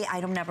give you the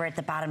item number at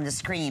the bottom of the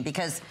screen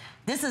because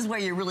this is where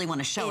you really want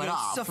to show it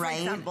off, so for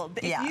right? example,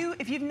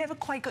 if you've never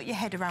quite got your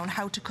head around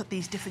how to cut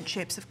these different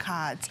shapes of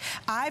cards,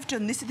 I've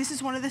done this. This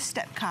is one of the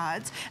step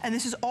cards, and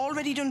this is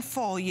already done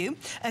for you.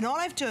 And all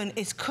I've done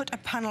is cut a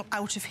panel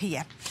out of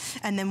here.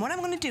 And then what I'm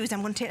going to do is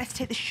I'm going to let's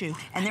take the shoe.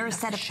 And they're a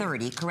set of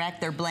 30, correct?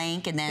 They're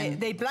blank, and then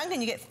they blank,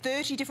 and you get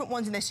 30 different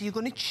ones in there. So you're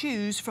going to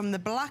choose from the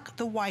black,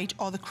 the white,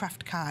 or the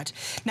craft card.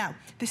 Now,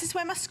 this is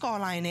where my score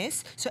line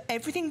is. So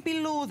everything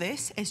below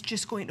this is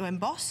just going to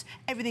emboss.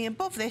 Everything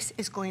above this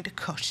is going to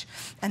cut.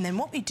 And then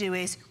what we do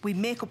is we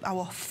make up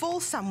our full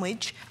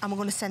sandwich, and we're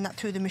going to send that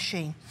through the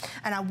machine.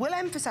 And I will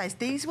emphasise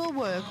these will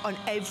work on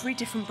every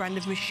different brand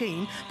of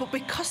machine, but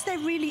because they're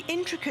really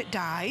intricate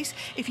dies,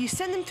 if you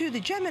send them through the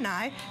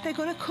Gemini, they're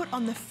going to cut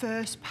on the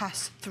first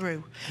pass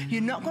through.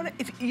 You're not going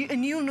to,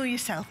 and you'll know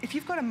yourself, if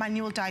you've got a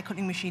manual die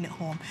cutting machine at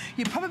home,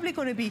 you're probably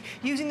going to be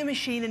using the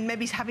machine and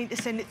maybe having to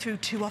send it through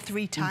 2 or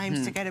 3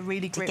 times to get a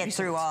really great result.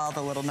 Through all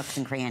the little nooks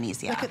and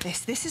crannies, Look at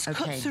this. This is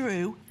cut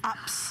through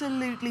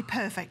absolutely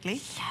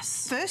perfectly.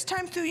 Yes. First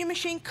time through your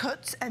machine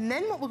cuts, and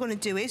then what we're going to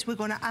do is we're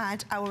going to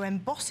add our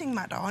embossing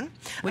mat on.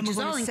 Which is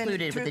all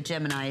included with the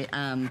Gemini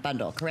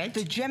bundle, correct?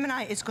 The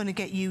Gemini is going to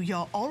get you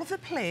all of the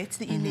plates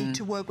that you need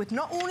to work with,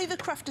 not only the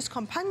Crafters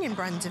companion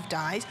brands of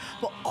dies,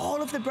 but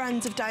all of the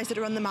brands of dies that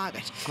are on the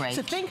market. Great.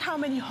 So think how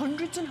many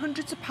hundreds and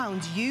hundreds of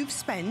pounds you've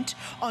spent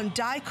on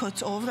die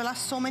cuts over the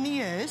last so many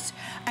years,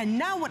 and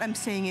now what I'm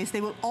saying is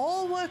they will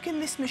all work in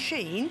this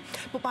machine,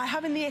 but by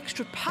having the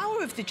extra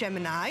power of the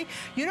Gemini,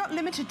 you're not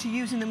limited to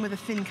using them with a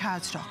thin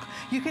cardstock.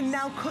 You can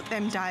now cut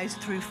them dies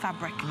through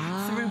fabric,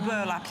 through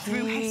burlap,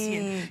 through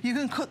hessian. You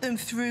can cut them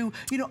through,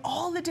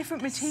 all the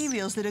different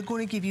materials that are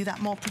going to give you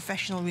that more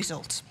professional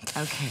result.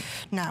 Okay.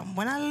 Now,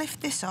 when I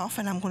lift this off,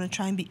 and I'm going to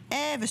try and be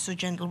ever so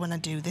gentle when I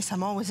do this,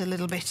 I'm always a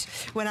little bit,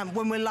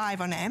 when we're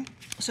live on air.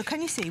 So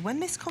can you see, when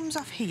this comes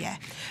off here,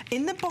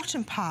 in the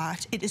bottom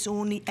part, it is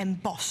only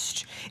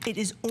embossed. It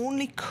is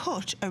only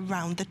cut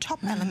around the top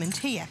element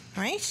here,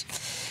 right?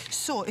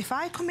 So if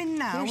I come in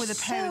now with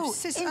a pair of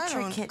scissors,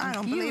 intricate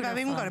and believe I've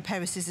even got a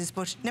pair of scissors,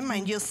 but never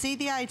mind, you'll see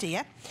the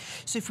idea.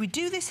 So if we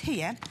do this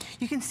here,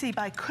 you can see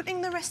by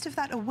cutting the rest of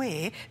that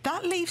away,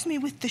 that leaves me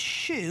with the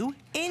shoe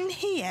in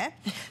here,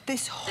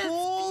 this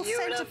whole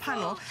centre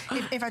panel.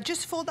 If I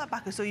just fold that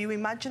back, so you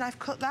imagine I've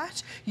cut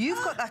that,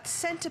 you've got that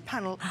centre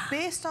panel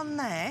based on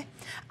there,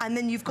 and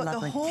then you've got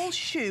the whole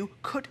shoe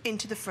cut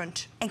into the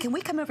front. And can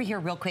we come over here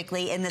real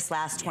quickly in this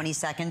last 20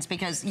 seconds,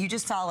 because you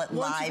just saw it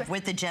live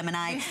with the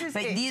Gemini,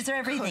 but these are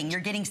everything.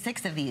 You're getting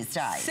 6 of these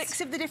dies.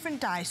 6 of the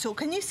different dies. So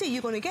can you see,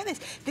 you're going to get this.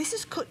 This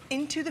is cut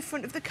into the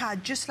front of the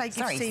card, just like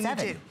you've seen me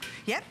do.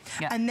 Yep.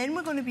 And then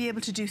we're going to be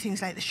able to do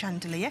things like the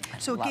chandelier.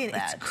 So again,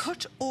 it's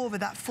cut over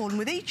that fold. And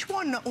with each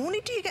one, not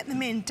only do you get the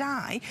main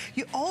die,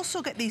 you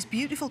also get these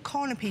beautiful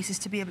corner pieces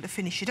to be able to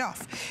finish it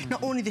off.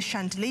 Not only the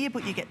chandelier,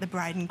 but you get the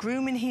bride and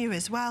groom in here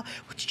as well,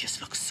 which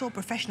just looks so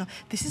professional.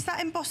 This is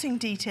that embossing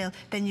detail,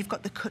 then you've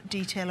got the cut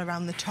detail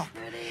around the top.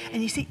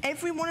 And you see,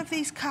 every one of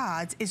these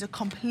cards is a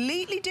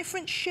completely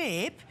different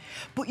shape,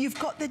 but you've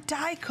got the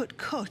die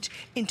cut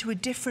into a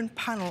different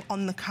panel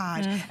on the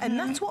card. And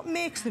that's what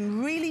makes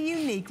them really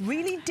unique,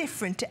 really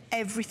different to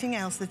everything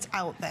else that's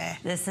out there.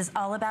 This is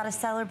all about a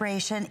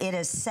celebration. It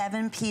is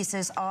 7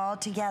 pieces all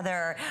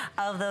together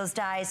of those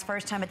dies,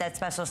 first time at that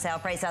special sale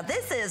price. Now,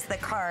 this is the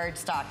card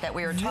stock that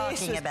we were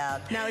talking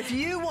about. Now, if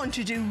you want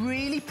to do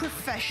really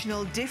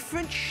professional,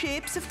 different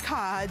shapes of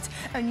cards,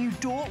 and you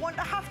don't want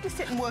to have to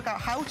sit and work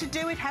out how to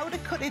do it, how to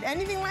cut it,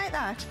 anything like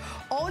that,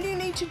 all you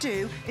need to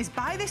do is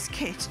buy this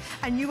kit,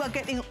 and you are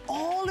getting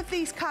all of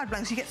these card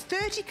blanks. You get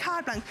 30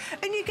 card blanks,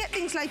 and you get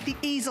things like the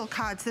easel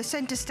cards, the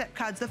centre step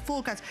cards, the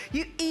fold cards.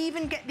 You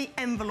even get the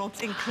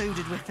envelopes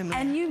included with them.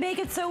 And you make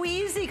it so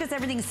easy because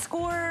everything's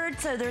scored,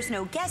 so there's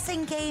no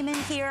guessing game in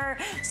here.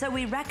 So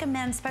we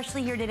recommend,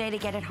 especially here today, to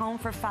get it home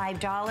for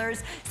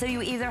 $5. So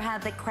you either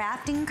have the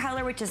crafting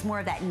color, which is more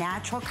of that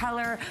natural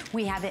color.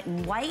 We have it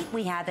in white,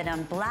 we have it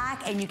in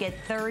black, and you get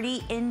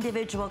 30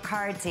 individual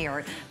cards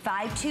here.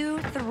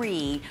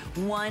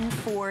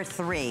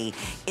 523143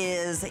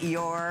 is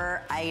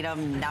your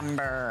item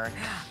number.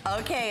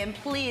 Okay, and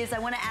please, I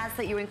want to ask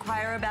that you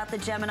inquire about the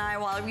Gemini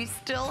while we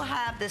still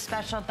have this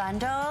special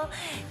bundle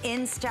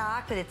in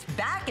stock, but it's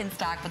back in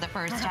stock for the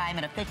first time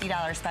at a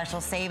 $50 special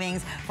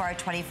savings for our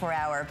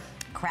 24-hour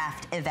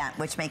craft event,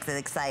 which makes it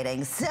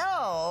exciting.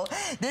 So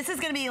this is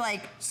going to be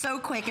like so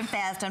quick and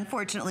fast,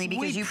 unfortunately,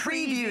 because you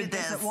previewed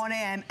this at 1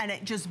 a.m. and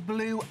it just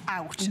blew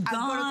out.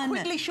 I'm going to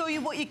quickly show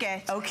you what you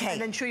get, and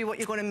then show you what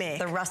you're going to make.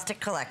 The rustic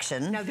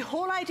collection. Now, the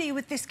whole idea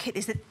with this kit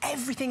is that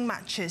everything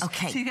matches.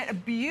 Okay. So you get a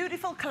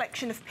beautiful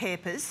collection of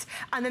papers,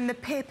 and then the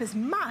papers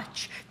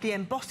match the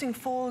embossing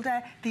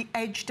folder, the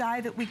edge die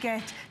that we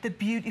get, the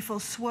beautiful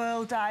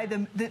swirl die,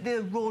 the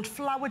rolled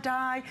flower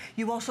die.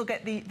 You also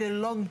get the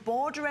long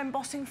border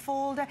embossing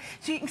folder.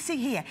 So you can see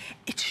here,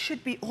 it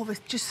should be over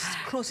just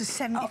close to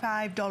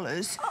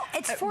 $75. Oh,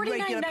 it's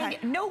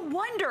 $49.90. No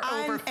wonder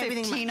over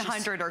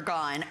 $1,500 are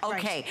gone.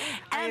 Okay,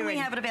 and we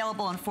have it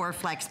available on 4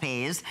 flex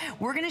pays.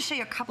 We're going to show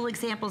you a couple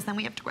examples, then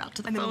we have to go out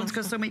to the phones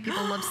because so many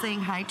people love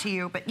saying hi to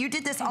you. But you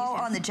did this all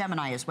on the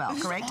Gemini as well,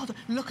 correct?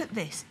 Look at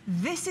this.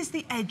 This is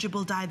the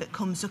edgeable die that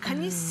comes. So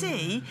can you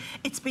see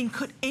it's been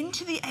cut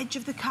into the edge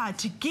of the card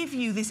to give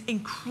you this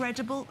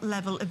incredible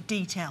level of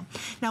detail.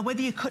 Now,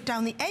 whether you cut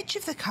down the edge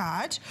of the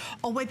card,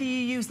 or whether you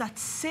use that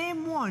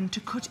same one to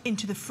cut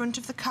into the front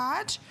of the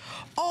card,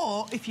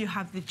 or if you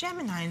have the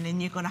Gemini, then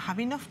you're going to have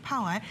enough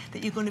power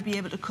that you're going to be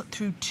able to cut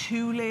through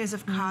 2 layers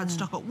of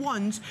cardstock at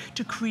once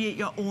to create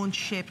your own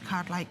shaped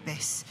card like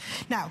this.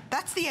 Now,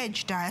 that's the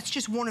edge die. That's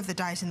just one of the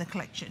dies in the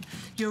collection.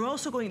 You're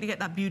also going to get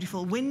that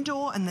beautiful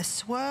window and the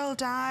swirl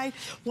die.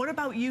 What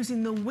about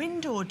using the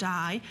window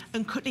die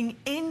and cutting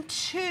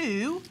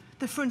into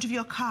the front of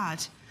your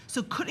card?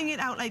 So cutting it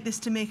out like this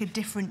to make a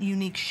different,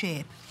 unique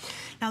shape.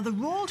 Now, the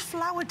rolled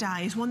flower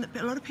die is one that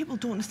a lot of people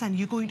don't understand.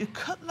 You're going to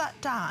cut that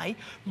die,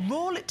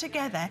 roll it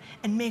together,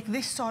 and make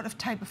this sort of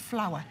type of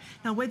flower.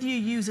 Now, whether you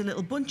use a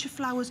little bunch of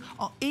flowers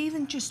or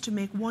even just to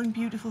make one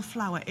beautiful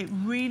flower, it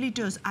really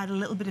does add a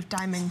little bit of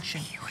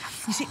dimension.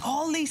 Beautiful. You see,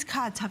 all these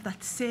cards have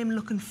that same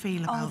look and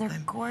feel about them. Oh,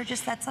 they're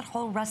gorgeous. That's that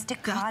whole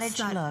rustic cottage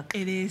look.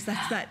 It is.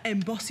 That's that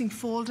embossing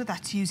folder.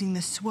 That's using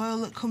the swirl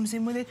that comes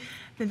in with it.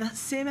 Then that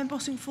same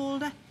embossing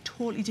folder,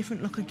 totally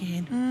different look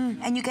again.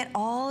 And you get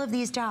all of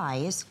these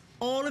dies.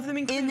 All of them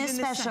included in this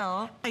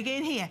special.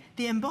 Again here,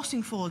 the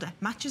embossing folder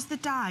matches the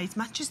dies,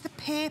 matches the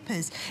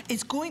papers.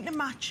 It's going to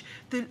match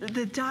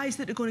the dies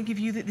that are going to give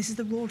you this is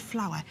the rolled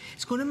flower.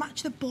 It's going to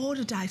match the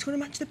border die. It's going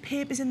to match the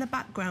papers in the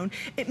background.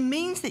 It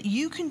means that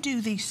you can do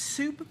these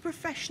super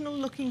professional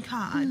looking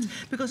cards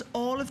because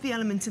all of the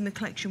elements in the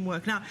collection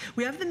work. Now,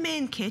 we have the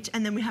main kit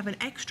and then we have an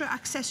extra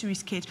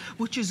accessories kit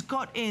which has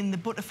got in the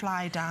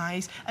butterfly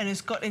dies and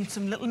has got in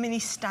some little mini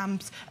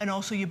stamps and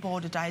also your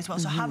border die as well.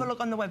 So have a look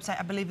on the website.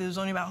 I believe there's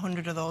only about 100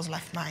 of those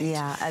left, Mike.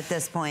 Yeah, at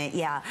this point,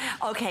 yeah.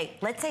 Okay,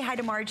 let's say hi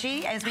to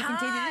Margie as we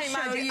continue to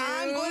show Margie. you.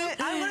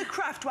 I'm going to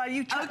craft while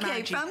you chat, Okay,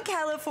 Margie. from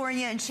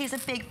California, and she's a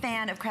big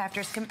fan of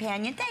Crafter's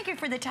Companion. Thank you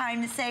for the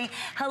time to say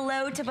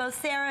hello to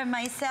both Sarah and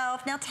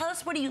myself. Now tell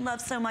us, what do you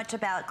love so much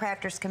about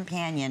Crafter's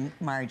Companion,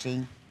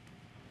 Margie?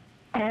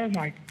 Oh,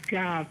 my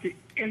God, the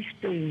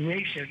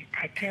inspiration,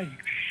 I tell you.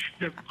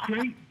 The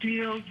great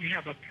deal. You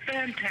have a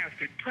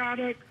fantastic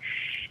product.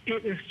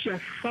 It is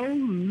just so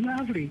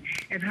lovely.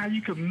 And how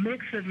you can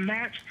mix and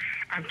match.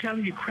 I'm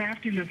telling you,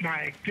 crafting is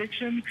my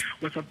addiction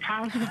with a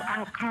positive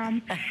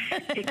outcome.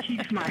 It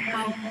keeps my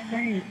house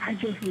sane. I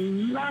just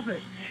love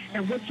it.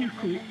 And what you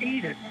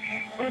created,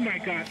 oh, my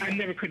God, I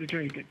never could have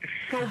dreamed it. It's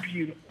so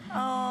beautiful.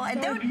 Oh,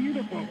 and so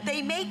beautiful.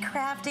 They make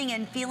crafting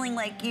and feeling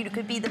like you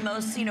could be the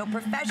most,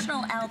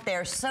 professional out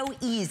there so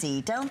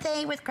easy, don't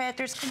they, with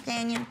Crafter's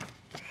Companion?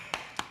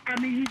 I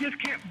mean, you just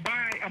can't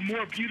buy a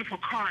more beautiful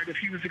card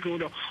if you was to go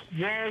to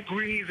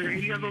Walgreens or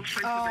any of those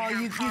places. Oh,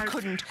 you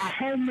couldn't. A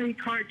homemade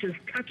card just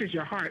touches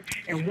your heart,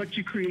 and what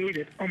you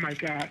created, oh my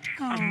God,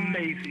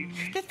 amazing.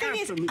 The thing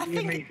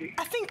Absolutely is,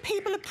 I think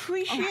people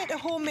appreciate a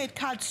homemade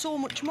card so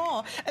much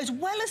more, as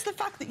well as the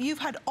fact that you've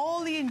had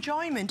all the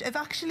enjoyment of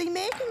actually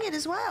making it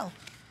as well.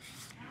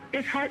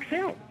 It's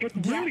heartfelt. It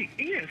really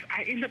is.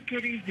 I end up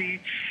getting the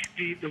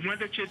one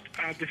that you're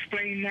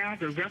displaying now,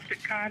 the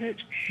rustic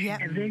cottage.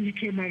 Yep. And then you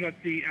came on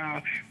with the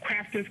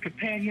Crafter's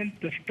Companion,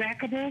 the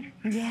stackables.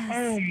 Yes.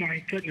 Oh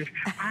my goodness.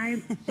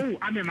 I'm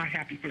in my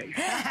happy place.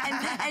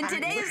 And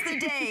today is the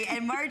day.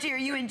 And Margie, are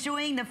you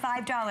enjoying the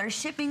 $5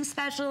 shipping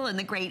special and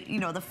the great,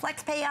 the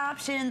flex pay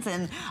options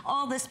and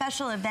all the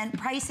special event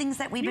pricings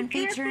that we've been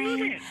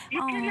featuring?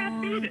 You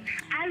cannot beat it.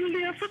 I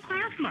live for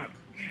Craft Month.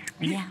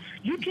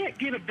 You can't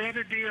get a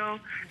better deal.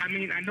 I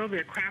mean, I know there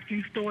are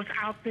crafting stores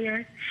out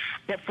there,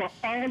 but for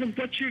all of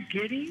what you're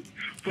getting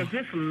for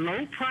this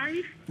low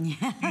price, no.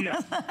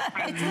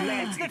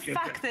 It's the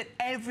fact that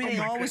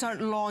everything always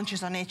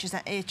launches on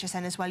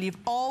HSN as well. You've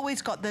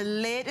always got the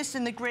latest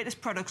and the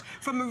greatest products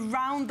from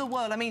around the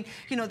world. I mean,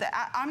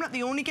 I'm not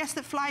the only guest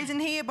that flies in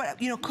here, but,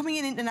 coming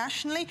in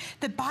internationally,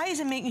 the buyers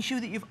are making sure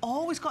that you've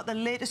always got the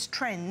latest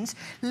trends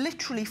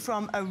literally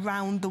from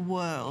around the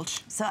world.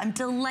 So I'm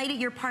delighted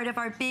you're part of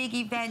our big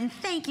event. And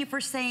thank you for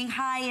saying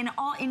hi and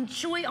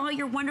enjoy all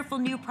your wonderful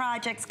new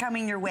projects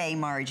coming your way,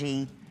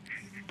 Margie.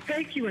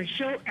 Thank you, and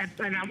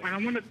I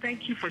want to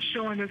thank you for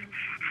showing us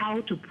how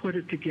to put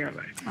it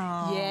together.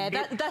 Oh. Yeah,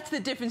 that's the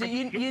difference.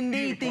 You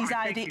need these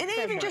ideas. And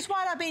even just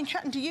while I've been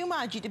chatting to you,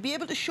 Margie, to be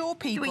able to show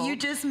people what you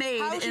just made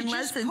in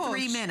less than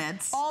 3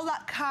 minutes. All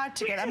that card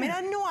together. I mean,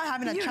 I know I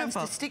haven't had a chance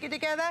to stick it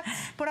together,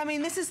 but I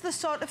mean, this is the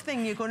sort of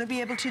thing you're going to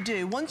be able to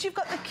do. Once you've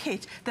got the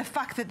kit, the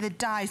fact that the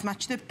dies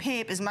match the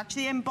papers, match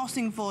the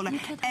embossing folder,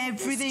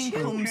 everything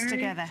comes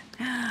together.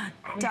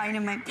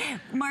 Dynamite.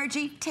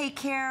 Margie, take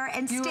care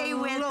and stay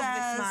with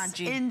us.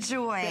 Margie. Thank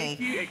Enjoy.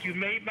 you. You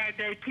made my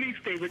day. Please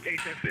stay with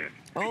HSN.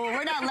 Oh,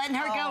 we're not letting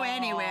her go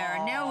anywhere.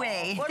 No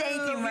way.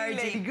 Thank you, Margie.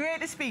 Lady.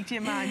 Great to speak to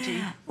you,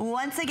 Margie.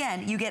 Once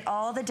again, you get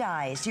all the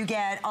dies. You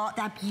get all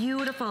that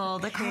beautiful,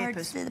 the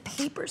papers. Cards. The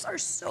papers are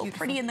so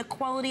pretty, and the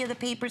quality of the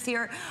papers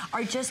here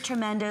are just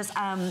tremendous.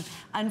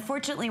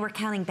 Unfortunately, we're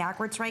counting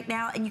backwards right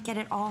now, and you get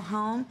it all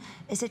home.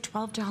 Is it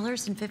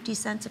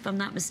 $12.50, if I'm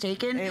not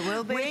mistaken? It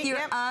will be. With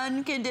your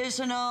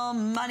unconditional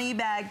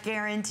money-back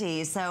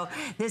guarantee. So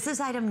this is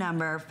item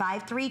number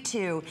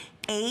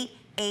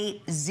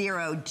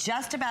 532880,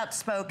 just about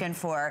spoken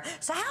for.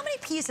 So how many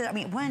pieces? I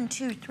mean, 1,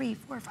 2, 3,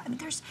 4, 5. I mean,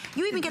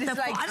 you even get the.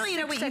 I don't even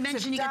know what you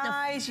mentioned. You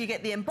get you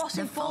get the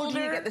embossing folder,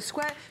 you get the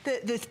square, the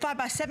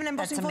 5x7 embossing folder.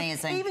 That's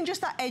amazing. Even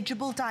just that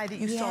edgeable die that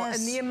you saw,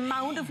 and the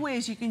amount of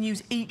ways you can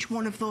use each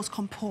one of those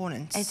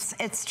components.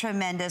 It's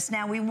tremendous.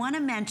 Now we want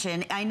to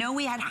mention. I know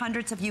we had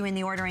hundreds of you in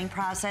the ordering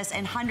process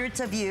and hundreds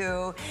of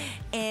you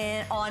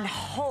on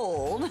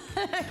hold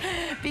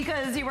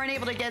because you weren't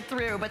able to get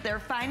through. But they're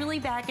finally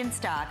back in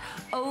stock.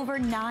 Over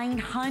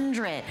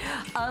 900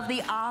 of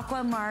the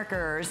aqua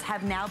markers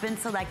have now been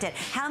selected.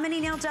 How many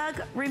now,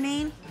 Doug,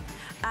 remain?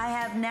 I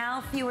have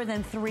now fewer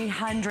than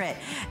 300.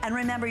 And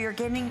remember, you're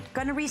going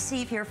to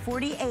receive here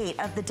 48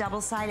 of the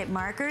double-sided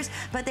markers,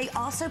 but they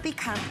also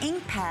become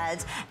ink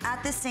pads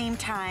at the same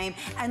time,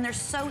 and they're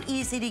so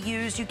easy to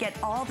use. You get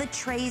all the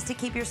trays to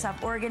keep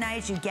yourself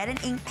organized. You get an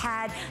ink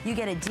pad, you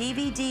get a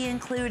DVD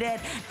included,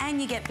 and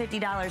you get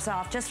 $50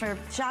 off just for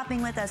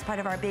shopping with us, part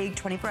of our big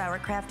 24-hour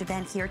craft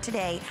event here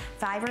today.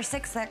 5 or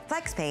 6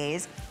 flex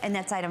pays, and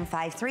that's item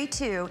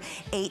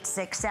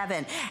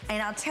 532867.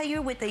 And I'll tell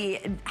you, with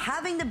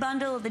having the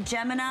bundle of the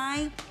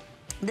Gemini,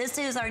 this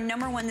is our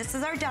 #1. This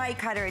is our die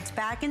cutter. It's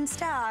back in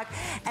stock,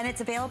 and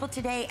it's available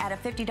today at a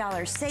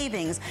 $50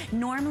 savings.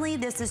 Normally,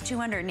 this is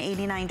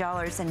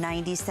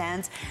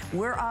 $289.90.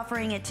 We're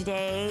offering it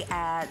today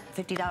at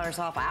 $50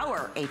 off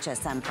our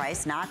HSN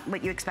price, not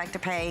what you expect to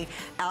pay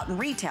out in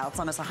retail. It's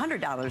almost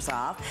 $100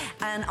 off.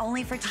 And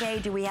only for today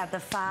do we have the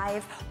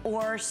 5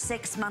 or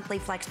 6 monthly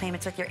flex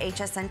payments with your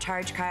HSN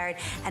charge card,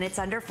 and it's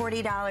under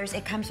 $40.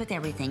 It comes with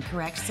everything,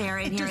 correct,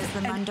 Sarah? And here is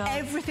the bundle.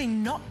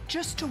 Everything, not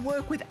just to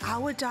work with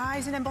our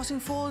dies and embossing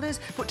folders,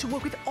 but to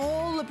work with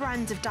all the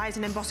brands of dies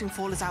and embossing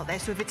folders out there.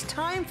 So if it's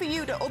time for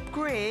you to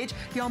upgrade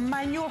your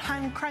manual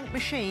hand crank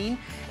machine,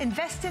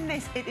 invest in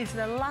this. It is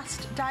the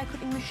last die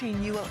cutting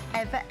machine you will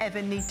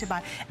ever need to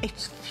buy.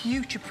 It's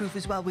future-proof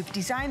as well. We've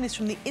designed this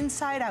from the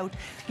inside out to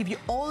give you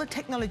all the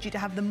technology to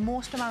have the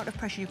most amount of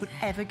pressure you could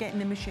ever get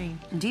in a machine.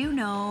 Do you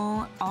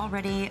know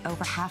already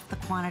over half the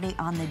quantity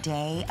on the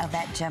day of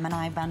that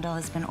Gemini bundle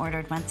has been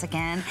ordered once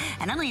again?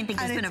 And I don't even think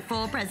there's been a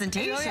full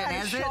presentation,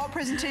 has it? A short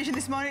presentation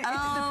this morning.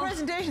 The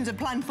presentations are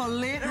planned for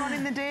later on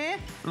in the day.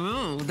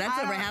 Ooh,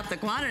 that's over half the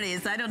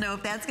quantities. I don't know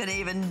if that's going to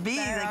even be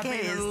the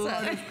case. There have been a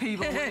lot of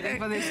people waiting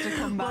for this to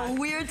come back. Well,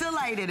 we're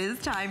delighted.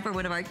 It's time for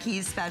one of our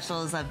key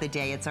specials of the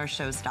day. It's our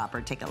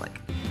showstopper. Take a look.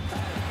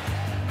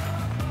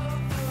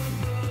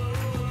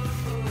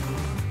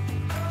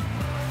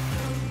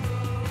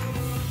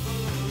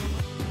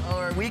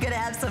 Are we gonna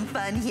have some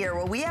fun here?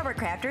 Well, we have our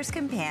Crafters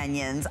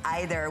Companions.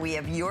 Either we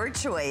have your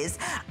choice,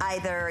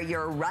 either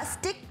your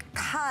rustic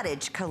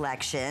cottage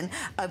collection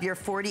of your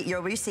 40,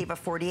 you'll receive a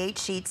 48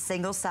 sheet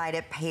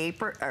single-sided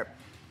paper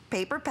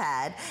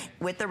pad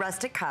with the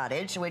rustic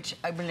cottage, which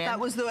I believe that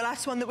was the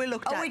last one that we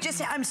looked at.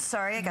 Oh, I'm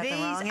sorry, I got the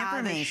wrong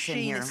information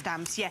here. These are the Sheena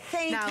stamps, yeah.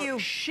 Thank you.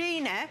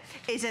 Sheena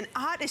is an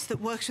artist that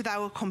works with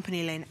our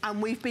company, Lynn,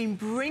 and we've been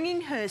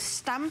bringing her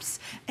stamps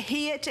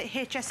here to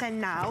HSN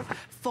now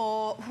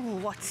for,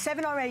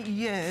 7 or 8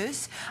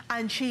 years,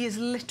 and she has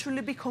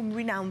literally become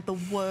renowned the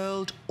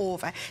world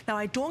over. Now,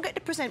 I don't get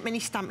to present many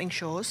stamping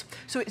shows,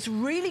 so it's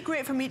really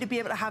great for me to be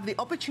able to have the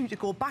opportunity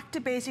to go back to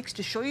basics,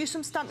 to show you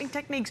some stamping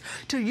techniques,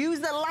 to use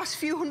the last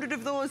few hundred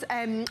of those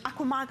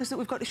aqua markers that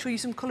we've got to show you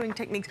some colouring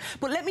techniques.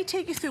 But let me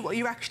take you through what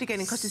you're actually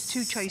getting, because there's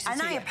two choices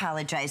And here. I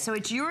apologise. So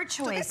it's your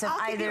choice of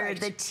either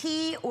the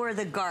tea or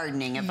the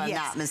gardening, if I'm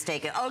not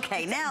mistaken.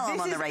 Okay, now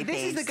I'm on the right page.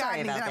 This is the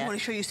gardening that I'm going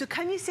to show you. So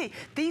can you see,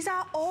 these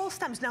are all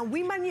stamps. Now,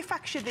 we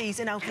manufacture these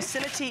in our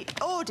facility.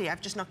 Oh dear, I've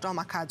just knocked all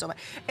my cards over.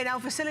 In our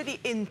facility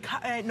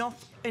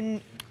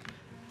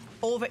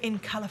over in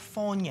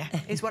California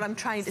is what I'm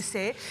trying to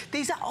say.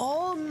 These are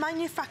all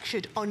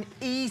manufactured on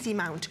Easy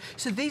Mount.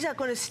 So these are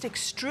going to stick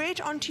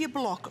straight onto your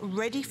block,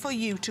 ready for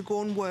you to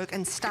go and work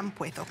and stamp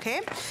with,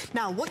 okay?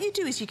 Now, what you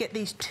do is you get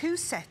these two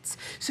sets.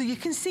 So you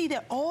can see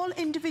they're all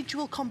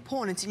individual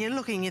components, and you're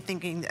looking, you're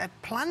thinking a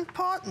plant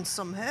pot and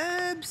some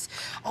herbs,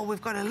 or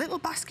we've got a little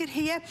basket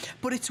here.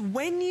 But it's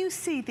when you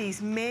see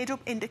these made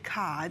up into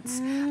cards,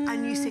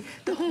 and you see,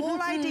 the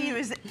whole idea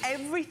is that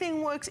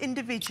everything works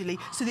individually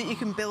so that you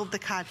can build the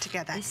card together.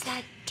 Is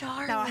that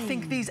darling? Now, I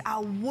think these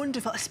are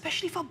wonderful,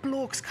 especially for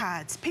blokes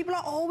cards. People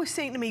are always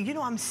saying to me, you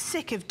know, I'm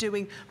sick of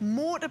doing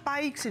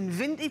motorbikes and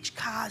vintage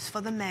cars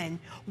for the men.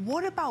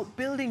 What about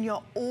building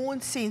your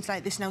own scenes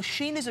like this? Now,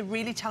 Sheena's a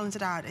really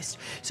talented artist,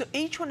 so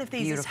each one of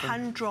these is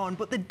hand-drawn,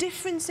 but the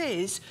difference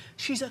is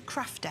she's a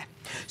crafter.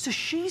 So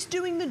she's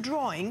doing the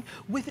drawing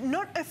with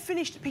not a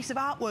finished piece of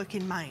artwork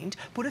in mind,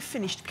 but a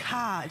finished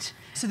card,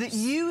 so that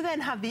you then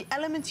have the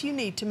elements you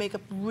need to make a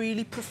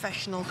really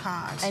professional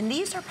card. And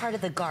these are part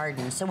of the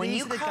garden. So when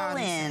you call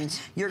in,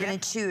 you're going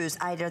to choose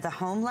either the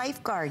Home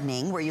Life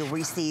Gardening, where you'll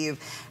receive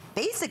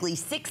basically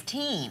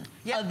 16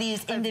 of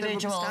these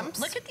individual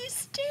stamps. Look at these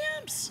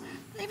stamps.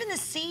 Even the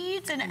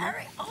seeds and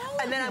all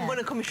and then I'm going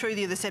to come and show you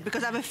the other set,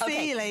 because I have a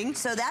feeling.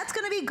 So that's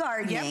going to be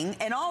gardening,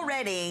 and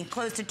already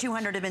close to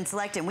 200 have been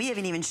selected. We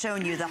haven't even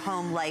shown you the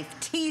Home Life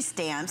tea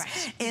stamps.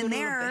 In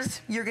there,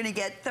 you're going to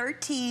get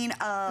 13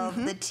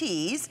 of the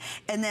teas,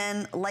 and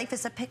then Life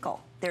is a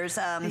Pickle. There's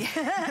 8 of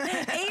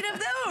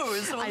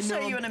those. We'll show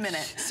you in a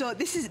minute. So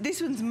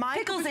this one's my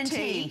pickles and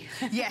tea.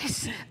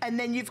 Yes, and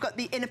then you've got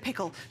the inner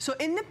pickle. So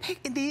in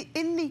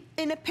the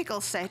inner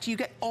pickle set, you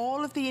get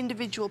all of the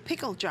individual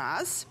pickle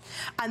jars,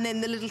 and then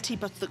the little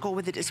teapots that go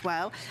with it as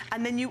well.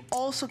 And then you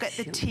also get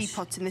the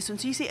teapots in this one.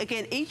 So you see,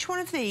 again, each one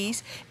of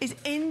these is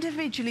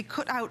individually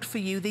cut out for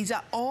you. These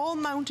are all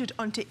mounted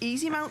onto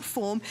Easy Mount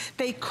foam.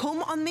 They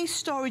come on these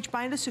storage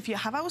binders. So if you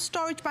have our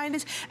storage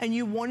binders and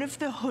you're one of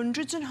the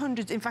hundreds and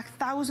hundreds, in fact,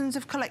 thousands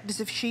of collectors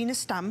of Sheena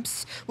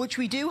stamps, which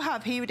we do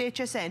have here at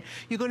HSN,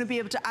 you're going to be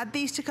able to add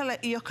these to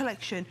your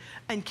collection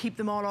and keep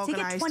them all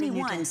organised. So you get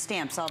 21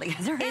 stamps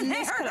altogether in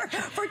this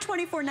for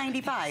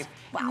 $24.95.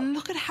 Wow.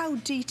 Look at how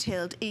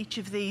detailed each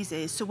of these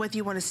is. So whether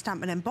you want to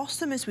stamp and emboss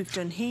them, as we've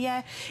done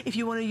here, if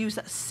you want to use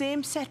that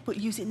same set but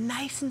use it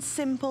nice and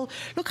simple,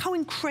 look how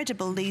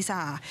incredible these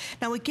are.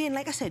 Now again,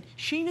 like I said,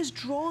 Sheena's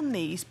drawn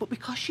these, but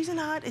because she's an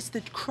artist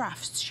that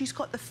crafts, she's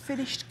got the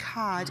finished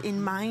card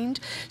in mind.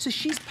 So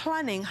she's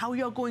planning how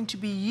you're going to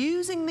be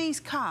using these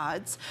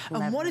cards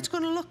and what it's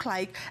going to look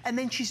like, and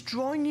then she's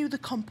drawing you the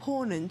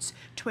components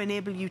to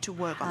enable you to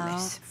work on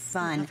this.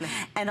 Fun. Lovely.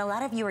 And a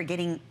lot of you are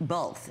getting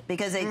both,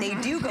 because they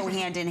do go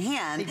hand in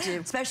hand. They do.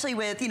 Especially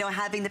with, you know,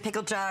 having the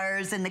pickle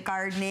jars and the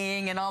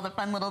gardening and all the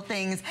fun little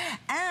things.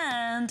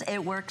 And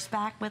it works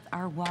back with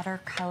our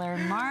watercolor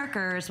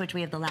markers, which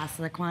we have the last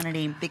of the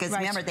quantity, because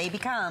remember, they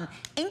become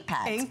ink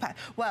pads. Ink pad.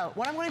 Well,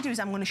 what I'm going to do is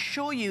I'm going to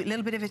show you a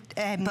little bit of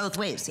it. Both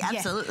ways,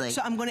 absolutely.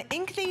 So I'm going to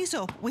ink these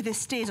up with a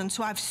StazOn.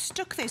 So I've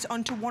stuck this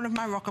onto one of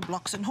my rocker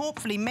blocks, and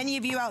hopefully many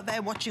of you out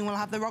there watching will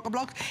have the rocker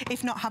blocks.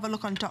 If not, have a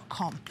look on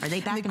 .com. Are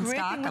they back in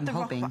stock? I'm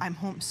hoping. I'm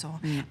hoping so.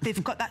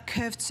 They've got that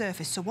curved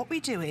surface. So what we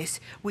do is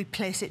we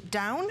place it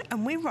down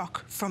and we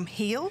rock from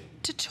heel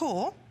to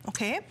toe.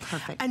 Okay?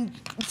 Perfect. And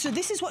so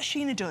this is what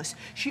Sheena does.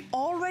 She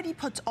already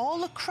puts all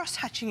the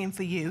cross-hatching in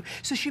for you,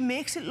 so she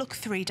makes it look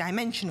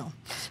three-dimensional.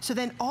 So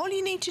then all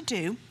you need to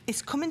do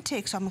is come and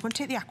take, so I'm going to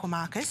take the aqua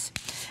markers,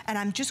 and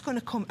I'm just going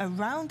to come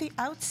around the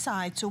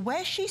outside. So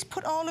where she's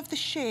put all of the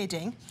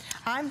shading,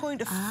 I'm going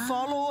to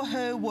follow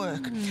her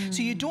work.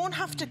 So you don't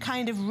have to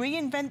kind of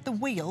reinvent the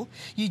wheel,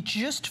 you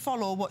just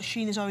follow what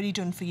Sheena's already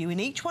done for you. And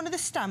each one of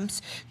the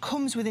stamps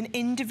comes with an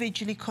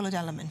individually coloured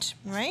element,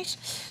 right?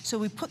 So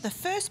we put the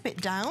first bit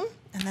down,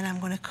 and then I'm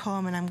going to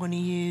come and I'm going to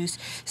use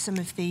some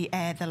of the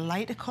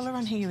lighter colour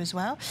on here as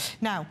well.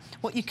 Now,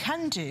 what you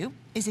can do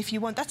is, if you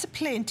want, that's a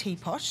plain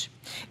teapot.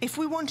 If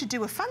we want to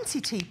do a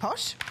fancy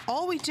teapot,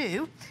 all we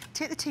do,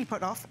 take the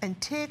teapot off and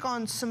take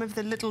on some of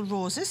the little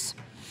roses,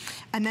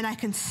 and then I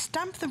can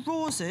stamp the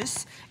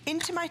roses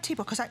into my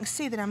teapot, because I can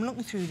see that I'm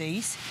looking through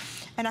these,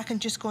 and I can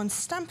just go and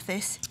stamp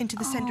this into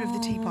the centre of the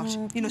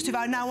teapot. You know, so if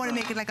I now want to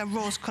make it like a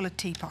rose-coloured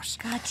teapot.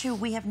 Got you.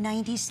 We have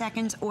 90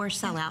 seconds or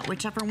sell out,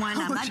 whichever one.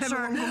 I'm not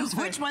sure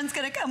which one's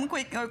going to come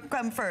quick or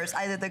come first.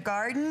 Either the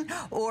garden,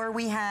 or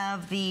we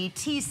have the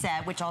tea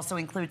set, which also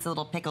includes the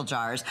little pickle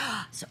jars.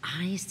 So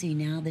I see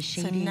now the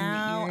shading. So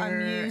now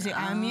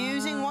I'm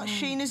using what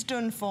Sheena's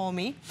done for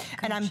me,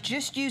 and I'm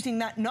just using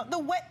that, not the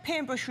wet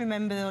paintbrush,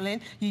 remember though,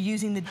 Lynn, you're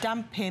using the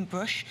damp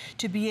paintbrush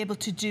to be able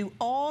to do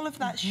all of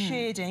that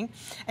shading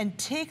and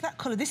take that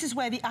colour. This is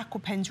where the aqua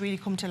pens really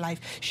come to life.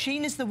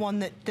 Sheena's the one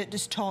that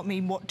has taught me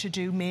what to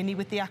do mainly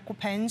with the aqua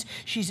pens.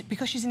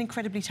 Because she's an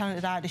incredibly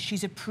talented artist,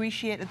 she's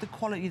appreciated the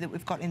quality that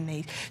we've got in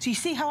these. So you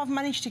see how I've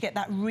managed to get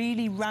that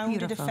really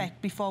rounded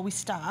effect before we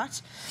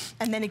start.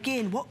 And then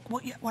again,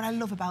 what I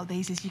love about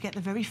these is you get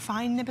the very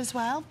fine nib as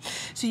well.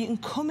 So you can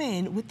come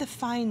in with the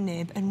fine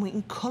nib and we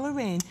can colour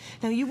in.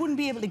 Now you wouldn't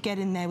be able to get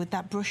in there with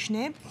that brush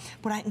nib,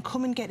 but I can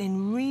come and get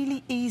in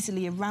really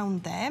easily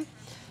around there.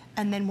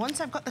 And then once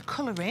I've got the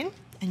colour in,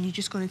 and you're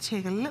just going to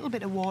take a little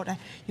bit of water,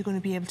 you're going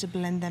to be able to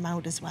blend them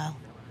out as well.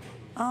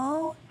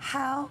 Oh,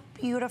 how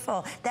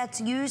beautiful.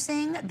 That's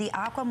using the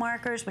aqua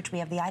markers, which we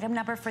have the item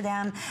number for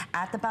them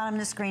at the bottom of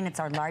the screen. It's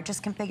our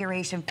largest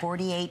configuration,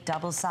 48,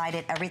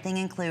 double-sided, everything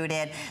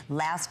included.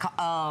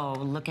 Oh,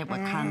 look at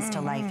what comes to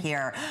life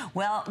here.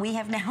 Well, we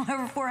have now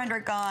over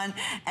 400 gone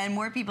and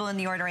more people in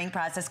the ordering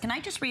process. Can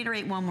I just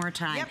reiterate one more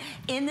time? Yep.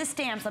 In the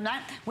stamps,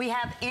 we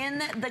have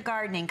in the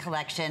gardening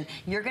collection,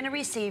 you're going to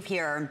receive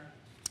here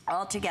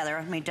altogether,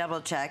 let me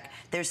double check,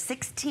 there's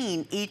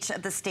 16 each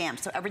of the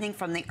stamps. So everything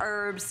from the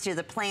herbs to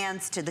the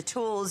plants to the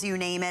tools, you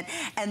name it.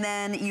 And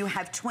then you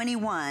have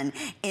 21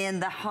 in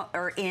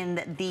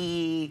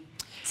the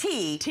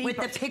tea with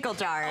the pickle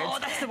jars. Oh,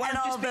 that's the one and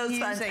I've all just been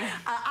those using.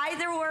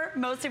 Either or,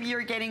 most of you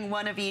are getting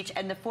one of each,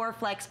 and the 4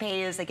 flex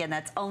pays, again,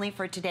 that's only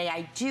for today.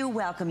 I do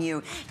welcome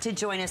you to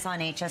join us on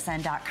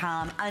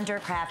hsn.com under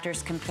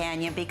Crafter's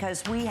Companion,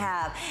 because we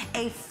have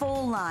a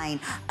full line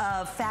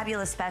of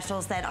fabulous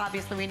specials that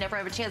obviously we never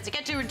have a chance to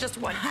get to in just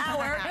 1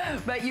 hour,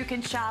 but you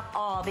can shop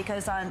all,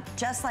 because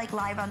just like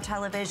live on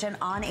television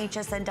on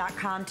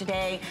hsn.com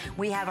today,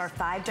 we have our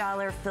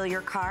 $5 fill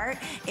your cart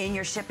in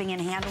your shipping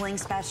and handling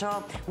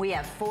special. We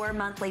have 4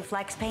 monthly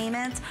flex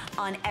payments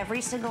on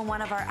every single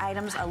one of our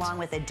items, along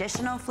with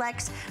additional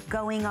flex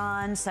going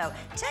on. So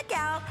check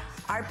out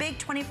our big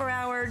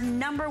 24-hour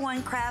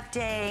 #1 craft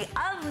day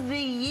of the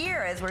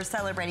year as we're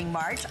celebrating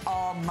March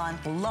all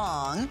month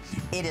long.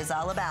 It is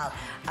all about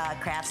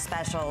craft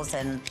specials,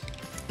 and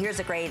here's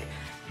a great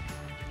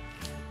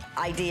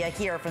idea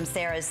here from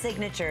Sarah's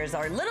Signatures.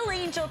 Our Little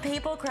Angel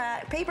paper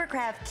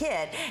craft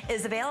kit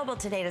is available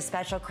today at a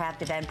special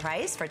craft event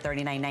price for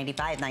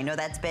 $39.95. And I know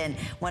that's been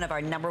one of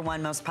our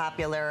 #1 most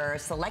popular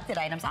selected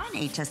items on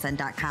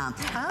hsn.com.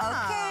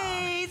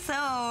 Okay,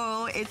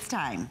 so it's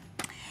time.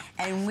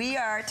 And we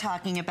are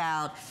talking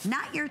about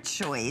not your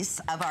choice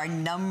of our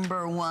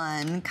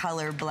 #1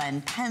 color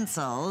blend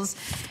pencils.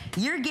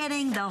 You're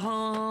getting the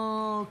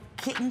whole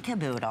kit and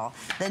caboodle.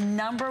 The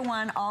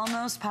 #1 all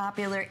most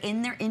popular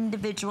in their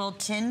individual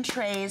tin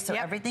trays. So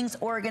everything's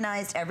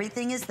organized,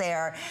 everything is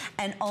there.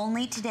 And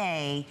only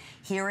today,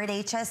 here at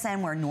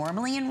HSN, where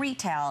normally in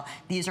retail,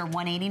 these are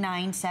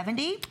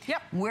 $189.70.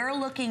 Yep. We're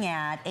looking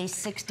at a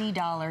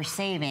 $60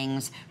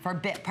 savings for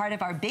part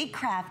of our big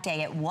craft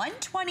day at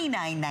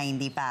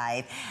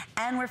 $129.95.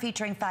 And we're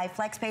featuring 5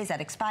 flex pays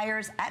that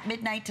expires at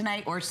midnight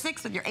tonight, or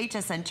 6 with your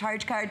HSN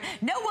charge card.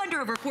 No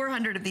wonder over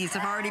 400 of these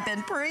have already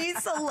been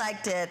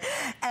pre-selected.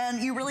 And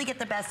you really get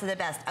the best of the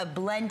best of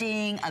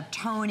blending, of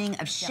toning,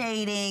 of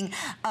shading,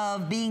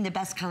 of being the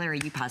best color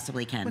you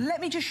possibly can. Well,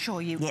 let me just show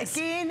you. Yes.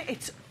 Again,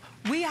 it's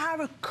we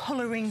are a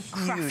colouring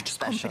craft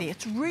company.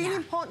 It's really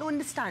important to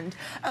understand.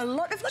 A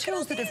lot of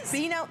tools that have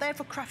been out there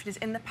for crafters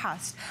in the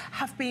past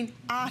have been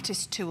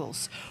artist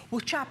tools,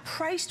 which are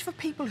priced for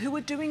people who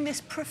are doing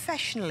this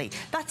professionally.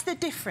 That's the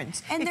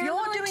difference. And if they're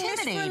you're doing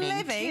this for a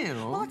living,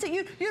 too. well,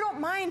 you don't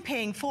mind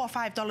paying $4 or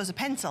 $5 a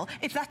pencil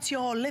if that's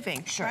your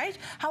living, right?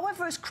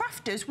 However, as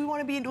crafters, we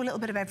want to be into a little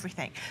bit of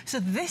everything. So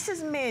this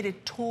has made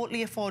it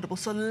totally affordable.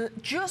 So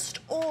just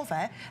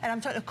over, and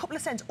I'm talking a couple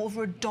of cents,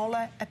 over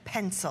 $1 a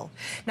pencil.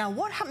 Now,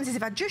 what happens is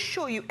if I just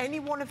show you any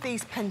one of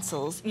these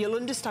pencils, you'll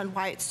understand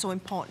why it's so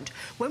important.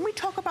 When we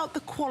talk about the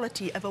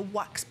quality of a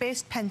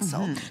wax-based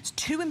pencil, it's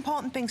two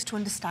important things to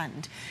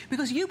understand.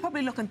 Because you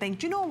probably look and think,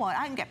 do you know what?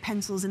 I can get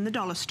pencils in the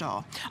dollar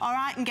store. Or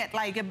I can get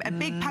like a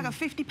big pack of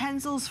 50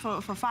 pencils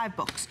for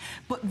 $5.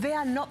 But they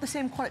are not the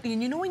same quality.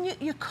 And you know when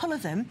you colour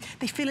them,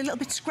 they feel a little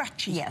bit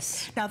scratchy.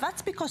 Yes. Now,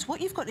 that's because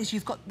what you've got is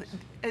you've got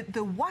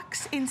the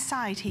wax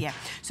inside here.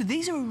 So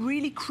these are a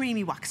really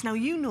creamy wax. Now,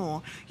 you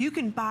know, you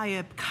can buy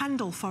a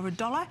candle for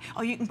 $1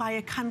 or you can buy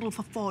a candle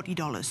for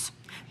 $40.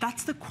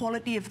 That's the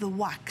quality of the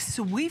wax.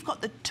 So we've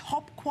got the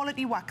top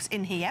quality wax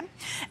in here,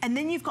 and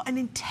then you've got an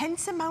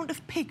intense amount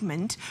of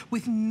pigment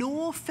with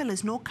no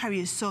fillers, no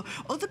carriers. So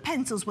other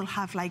pencils will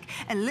have like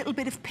a little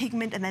bit of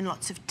pigment and then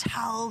lots of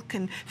talc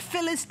and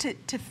fillers to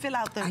fill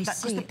out that,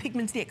 because the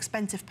pigment's the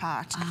expensive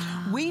part.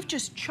 We've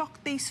just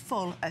chocked these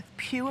full of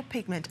pure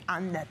pigment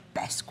and the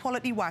best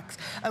quality wax.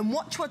 And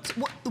watch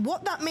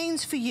what that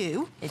means for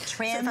you. It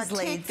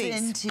translates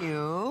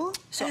into...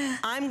 So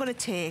I'm going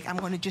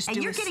to just do a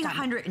And you're getting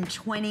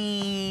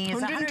 120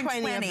 of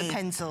the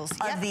pencils.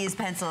 Of these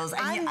pencils.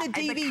 And the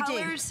DVD. The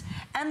colors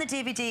and the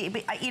DVD.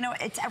 But, you know,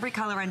 it's every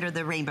color under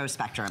the rainbow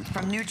spectrum.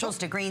 From neutrals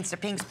to greens to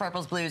pinks,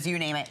 purples, blues, you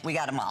name it. We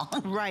got them all.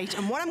 Right.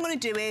 And what I'm going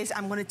to do is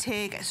I'm going to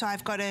take... So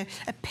I've got a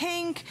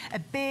pink, a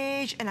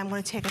beige, and I'm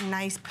going to take a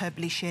nice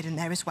purpley shade in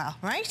there as well,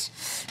 right?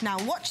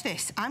 Now, watch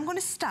this. I'm going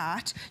to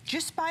start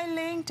just by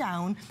laying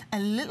down a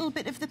little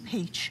bit of the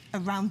peach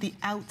around the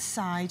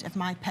outside of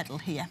my petal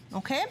here,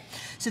 okay?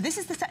 So this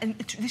is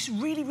this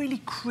really,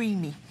 really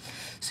creamy.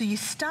 So you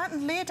start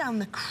and lay down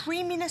the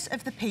creaminess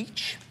of the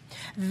peach.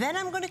 Then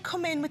I'm going to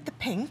come in with the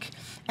pink,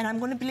 and I'm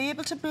going to be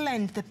able to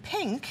blend the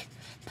pink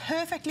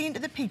perfectly into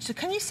the peach. So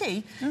can you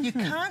see? You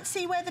can't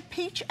see where the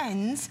peach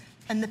ends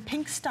and the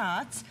pink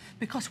starts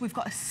because we've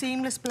got a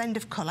seamless blend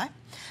of colour.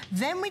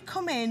 Then we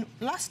come in,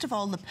 last of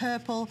all, the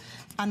purple,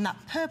 and that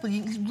purple,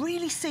 you can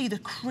really see the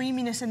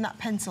creaminess in that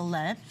pencil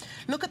there.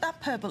 Look at that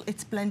purple,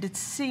 it's blended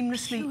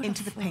seamlessly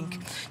into the pink.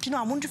 Do you know,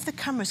 I wonder if the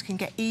cameras can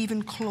get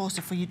even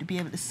closer for you to be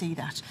able to see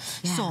that.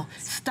 Yes. So,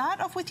 start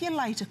off with your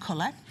lighter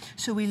colour.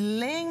 So we're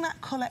laying that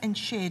colour and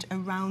shade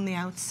around the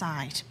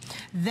outside.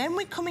 Then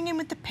we're coming in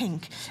with the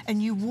pink,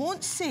 and you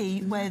won't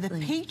see where the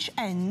peach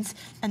ends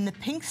and the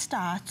pink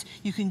starts.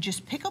 You can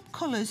just pick up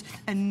colours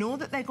and know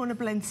that they're going to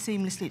blend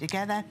seamlessly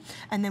together.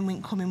 And then we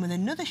can come in with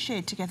another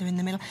shade together in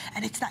the middle,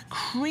 and it's that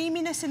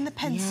creaminess in the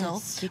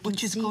pencil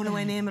which is going to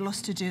enable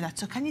us to do that.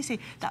 So can you see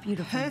that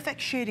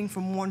perfect shading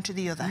from one to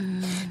the other?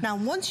 Now,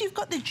 once you've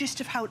got the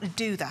gist of how to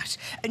do that,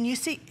 and you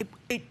see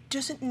it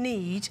doesn't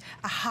need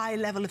a high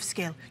level of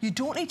skill. You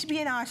don't need to be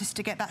an artist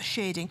to get that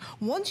shading.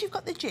 Once you've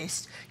got the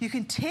gist, you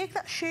can take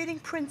that shading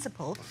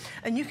principle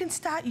and you can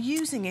start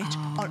using it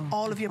on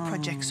all of your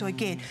projects. So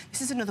again,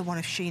 this is another one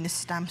of Sheena's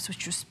stamps,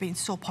 which was being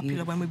so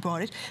popular when we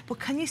brought it. But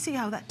can you see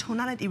how that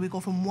tonality, we go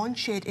from one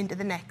shade into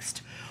the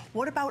next?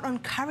 What about on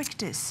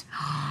characters?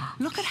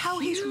 Look at how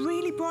he's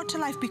really brought to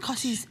life,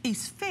 because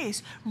his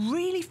face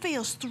really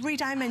feels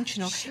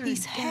three-dimensional.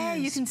 His hair,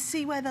 you can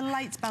see where the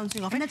light's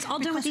bouncing off. And that's all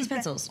done with these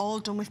pencils? All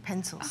done with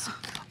pencils.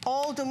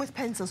 All done with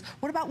pencils.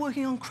 What about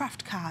working on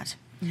craft card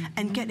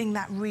and getting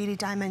that really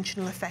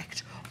dimensional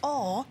effect?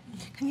 Or,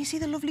 can you see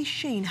the lovely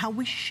sheen, how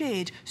we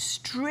shade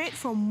straight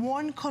from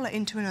one colour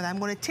into another? I'm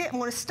going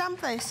to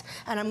stamp this,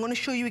 and I'm going to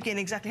show you again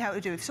exactly how to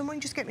do it. If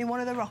someone just get me one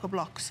of the rocker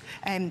blocks,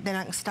 then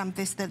I can stamp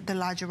this, the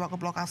larger rocker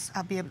block.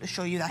 I'll be able to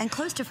show you that. And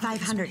close to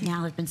 500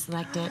 now have been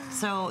selected.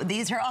 So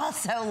these are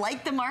also,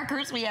 like the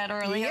markers we had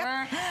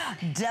earlier,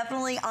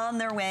 definitely on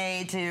their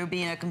way to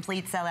being a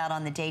complete sellout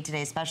on the day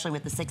today, especially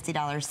with the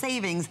 $60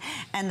 savings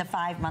and the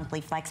 5 monthly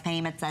flex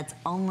payments. That's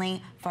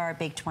only for our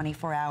big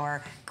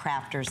 24-hour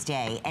Crafters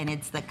Day. And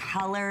it's the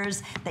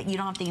colors that you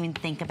don't have to even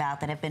think about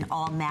that have been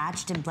all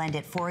matched and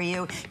blended for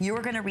you. You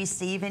are going to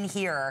receive in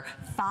here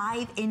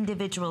 5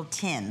 individual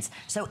tins.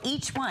 So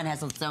each one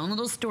has its own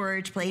little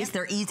storage place.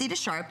 They're easy to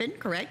sharpen,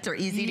 correct? They're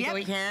easy to go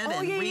ahead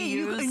and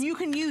reuse. And you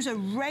can use a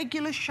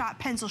regular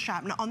pencil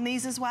sharpener on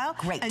these as well.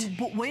 Great.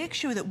 But make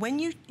sure that when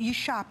you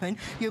sharpen,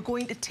 you're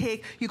going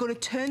to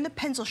turn the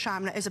pencil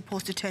sharpener as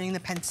opposed to turning the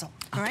pencil.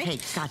 All right? Okay,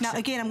 gotcha. Now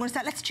again, I'm going to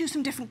start. Let's choose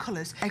some different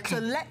colours. Okay. So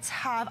let's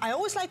have. I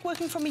always like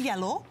working from a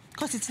yellow,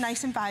 because it's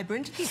nice and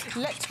vibrant.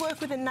 Let's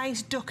work with a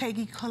nice duck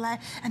eggy colour,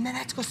 and then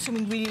let's go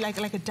something really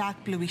like a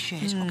dark bluey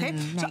shade, okay?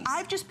 Nice. So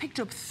I've just picked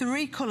up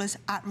 3 colours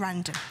at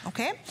random,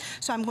 okay?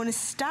 So I'm going to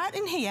start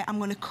in here. I'm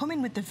going to come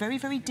in with the very,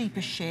 very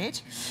deepest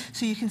shade.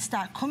 So you can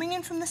start coming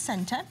in from the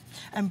centre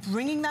and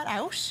bringing that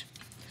out.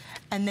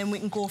 and then we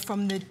can go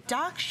from the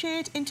dark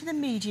shade into the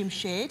medium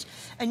shade.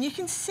 And you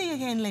can see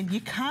again, Lynn,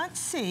 you can't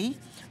see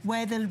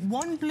where the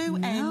one blue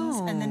ends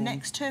and the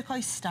next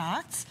turquoise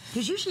starts.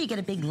 Because usually you get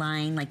a big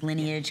line, like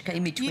lineage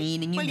in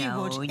between, and you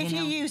would. If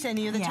you use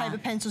any other type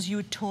of pencils, you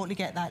would totally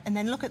get that. And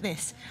then look at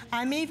this.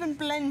 I'm even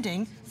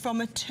blending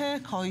from a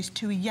turquoise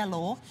to a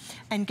yellow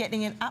and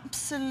getting an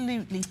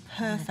absolutely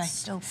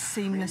perfect,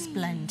 seamless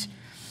blend.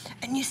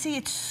 And you see,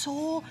 it's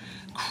so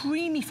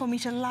creamy for me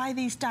to lie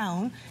these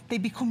down. They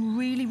become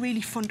really,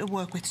 really fun to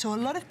work with. So a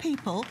lot of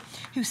people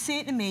who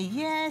say to me,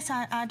 yes,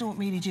 I don't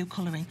really do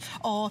colouring,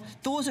 or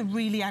those are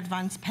really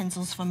advanced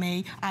pencils for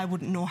me, I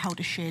wouldn't know how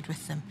to shade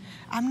with them.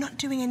 I'm not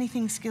doing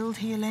anything skilled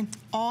here, Lynn.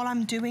 All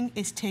I'm doing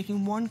is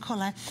taking one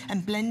colour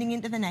and blending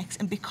into the next.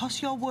 And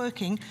because you're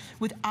working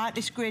with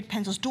artist-grade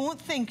pencils, don't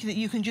think that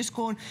you can just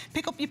go and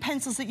pick up your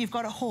pencils that you've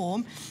got at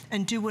home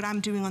and do what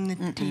I'm doing on the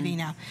TV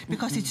now.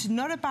 Because it's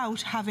not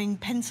about having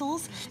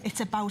pencils,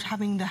 it's about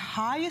having the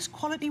highest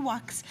quality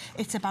wax,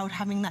 it's about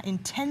having that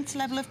intense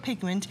level of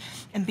pigment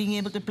and being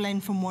able to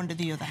blend from one to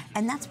the other.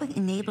 And that's what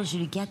enables you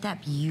to get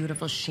that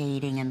beautiful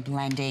shading and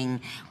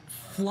blending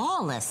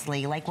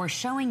flawlessly, like we're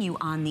showing you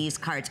on these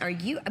cards. Are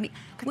you, I mean,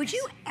 would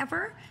you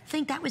ever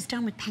think that was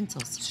done with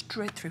pencils?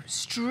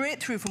 Straight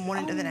through from one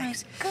into the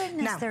next. Oh my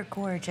goodness, now, they're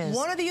gorgeous.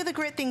 One of the other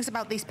great things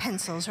about these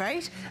pencils,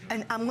 right,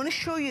 and I'm going to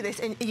show you this,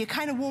 and you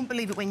kind of won't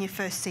believe it when you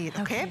first see it,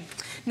 okay?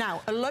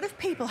 Now, a lot of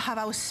people have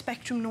our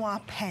Spectrum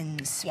Noir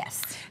pens.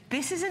 Yes.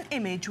 This is an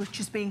image which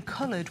has been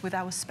coloured with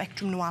our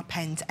Spectrum Noir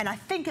pens, and I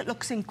think it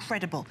looks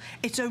incredible.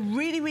 It's a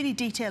really, really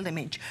detailed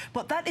image,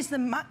 but that is the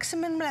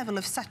maximum level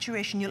of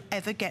saturation you'll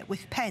ever get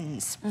with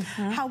pens.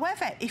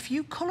 However, if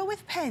you colour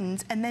with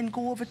pens and then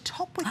go over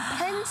top with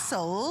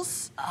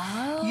pencils,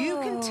 you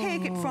can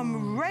take it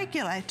from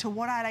regular to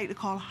what I like to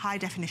call high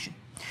definition.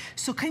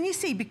 So can you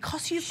see,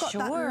 because you've got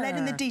that lead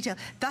in the detail,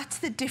 that's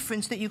the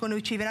difference that you're going to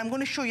achieve. And I'm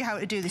going to show you how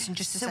to do this in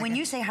just a second. So when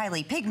you say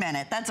highly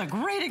pigmented, that's a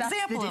great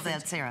example of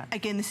that, Sarah.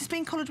 Again, this has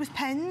been coloured with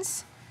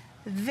pens.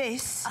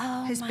 This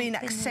has been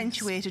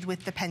accentuated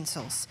with the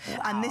pencils.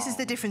 And this is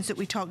the difference that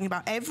we're talking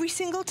about. Every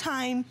single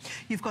time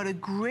you've got a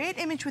great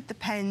image with the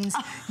pens,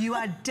 you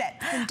add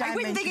depth and dimension. I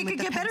wouldn't think it could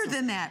get better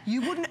than that.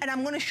 You wouldn't, and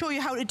I'm going to show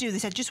you how to do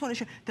this. I just want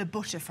to show the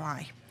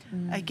butterfly.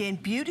 Again,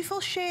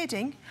 beautiful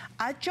shading.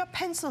 Add your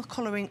pencil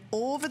colouring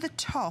over the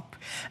top.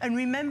 And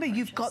remember,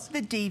 you've got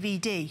the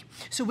DVD.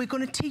 So we're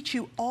going to teach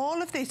you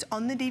all of this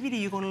on the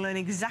DVD. You're going to learn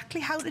exactly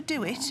how to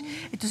do it.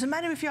 It doesn't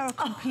matter if you're a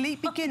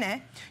complete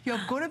beginner. You're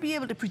going to be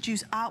able to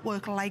produce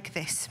artwork like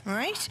this,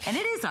 right? And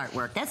it is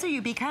artwork. That's who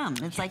you become.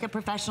 It's like a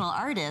professional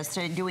artist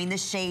doing the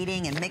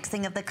shading and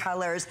mixing of the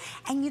colours.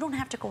 And you don't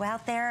have to go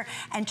out there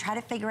and try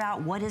to figure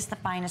out what is the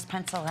finest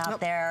pencil out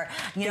there.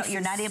 You know,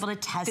 you're not able to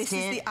test it. This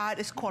is the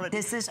artist quality.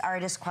 This is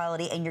artist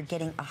quality, and you're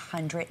getting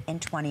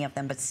 120 of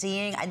them. But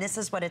seeing, and this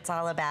is what it's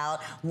all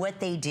about, what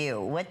they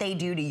do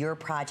to your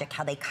project,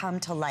 how they come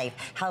to life,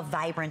 how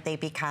vibrant they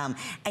become.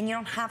 And you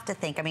don't have to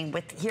think, I mean,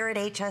 with here at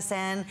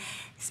HSN,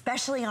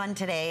 especially on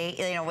today,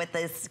 you know, with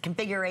this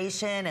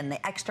configuration and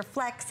the extra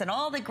flex and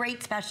all the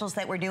great specials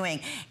that we're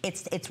doing,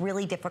 it's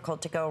really difficult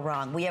to go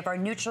wrong. We have our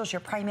neutrals, your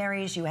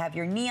primaries, you have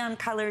your neon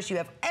colors, you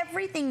have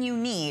everything you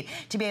need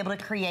to be able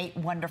to create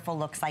wonderful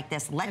looks like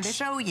this. Let's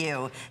show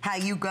you how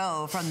you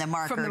go from the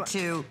marker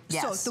to,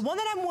 So the one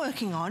that I'm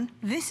working on,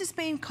 this is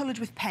being coloured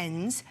with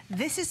pens.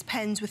 This is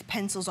pens with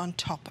pencils on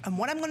top. And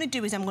what I'm going to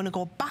do is I'm going to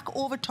go back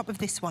over top of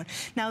this one.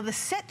 Now, the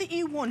set that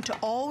you want to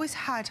always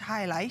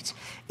highlight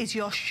is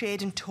your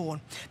shade and tone.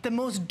 The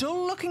most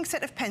dull-looking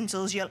set of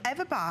pencils you'll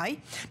ever buy,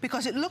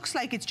 because it looks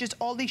like it's just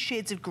all these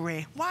shades of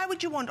grey. Why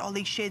would you want all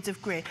these shades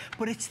of grey?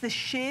 But it's the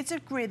shades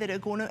of grey that are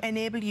going to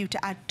enable you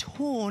to add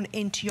tone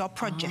into your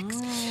projects.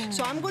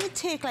 So I'm going to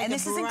take like a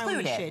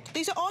brown shade.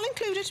 These are all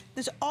included.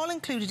 These are all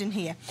included in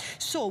here.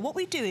 So what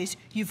we do is,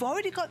 you've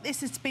already got this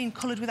that's been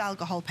coloured with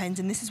alcohol pens,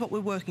 and this is what we're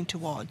working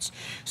towards.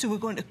 So we're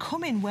going to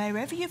come in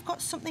wherever you've got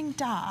something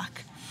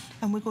dark,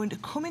 and we're going to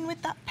come in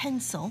with that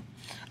pencil,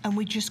 and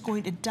we're just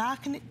going to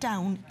darken it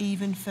down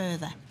even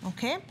further,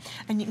 okay?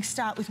 And you can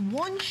start with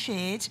one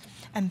shade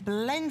and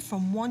blend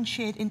from one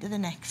shade into the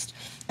next.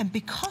 And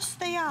because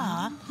they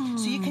are,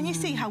 so can you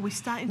see how we're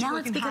starting to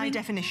work in high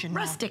definition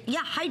now? Rustic,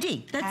 yeah, high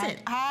D, that's it.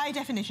 High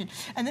definition.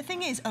 And the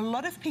thing is, a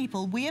lot of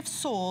people, we have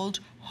sold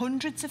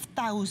hundreds of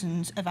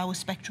thousands of our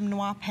Spectrum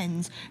Noir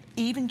pens,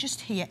 even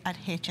just here at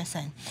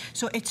HSN.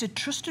 So it's a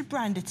trusted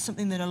brand. It's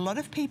something that a lot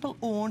of people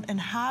own and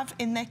have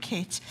in their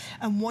kit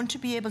and want to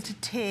be able to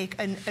take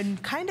and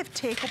kind of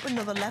take up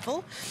another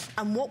level.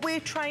 And what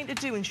we're trying to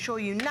do and show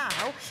you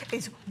now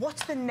is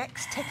what's the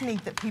next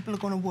technique that people are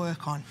going to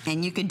work on.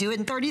 And you can do it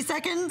in 30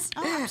 seconds.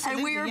 Oh,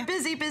 absolutely, and we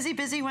are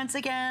busy once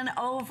again.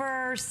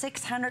 Over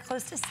 600,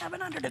 close to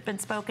 700 have been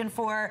spoken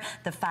for.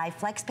 The 5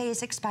 flex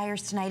pays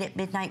expires tonight at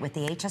midnight with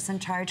the HSN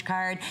charge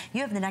card.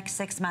 You have the next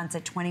 6 months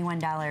at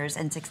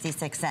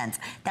 $21.66.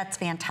 That's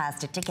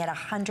fantastic to get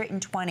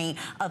 120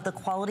 of the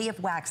quality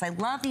of wax. I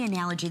love the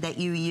analogy that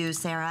you use,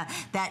 Sarah,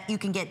 that you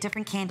can get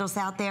different candles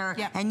out there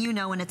before, and you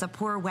know when it's a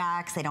poor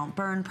wax, they don't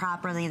burn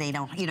properly, they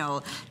don't, you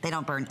know, they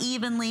don't burn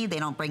evenly, they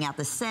don't bring out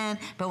the scent,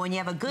 but when you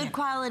have a good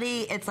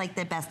quality, it's like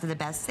the best of the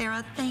best.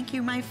 Sarah, thank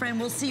you, my friend.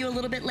 We'll see you a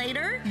little bit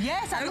later.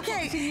 Yes, I look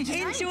forward to seeing you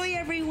tonight. Enjoy,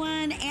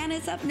 everyone.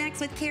 Anna's up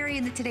next with Carrie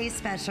in the Today's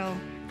Special.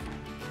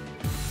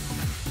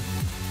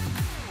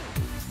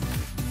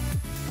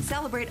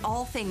 Celebrate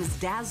all things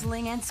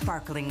dazzling and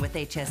sparkling with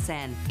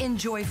HSN.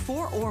 Enjoy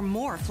 4 or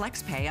more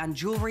FlexPay on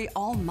jewelry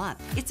all month.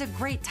 It's a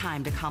great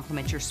time to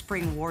complement your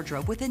spring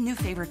wardrobe with a new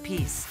favorite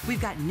piece. We've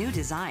got new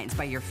designs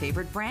by your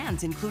favorite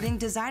brands, including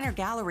Designer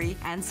Gallery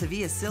and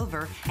Sevilla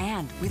Silver,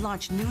 and we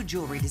launched new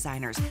jewelry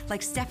designers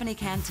like Stephanie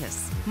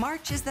Cantus.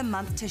 March is the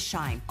month to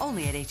shine,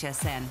 only at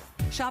HSN.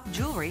 Shop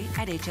jewelry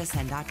at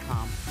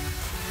hsn.com.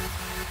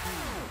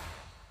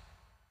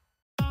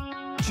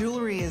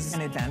 Jewelry is an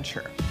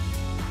adventure.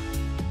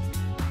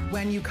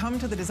 When you come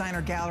to the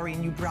Designer Gallery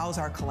and you browse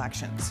our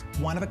collections,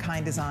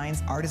 one-of-a-kind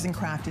designs, artisan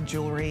crafted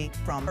jewelry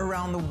from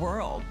around the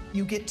world,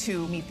 you get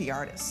to meet the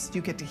artists.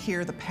 You get to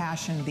hear the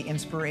passion, the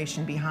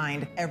inspiration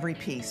behind every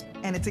piece.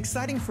 And it's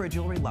exciting for a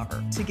jewelry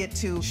lover to get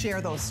to share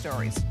those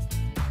stories.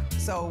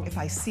 So if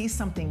I see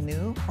something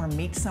new or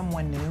meet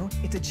someone new,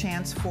 it's a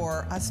chance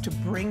for us to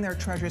bring their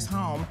treasures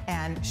home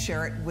and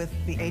share it with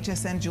the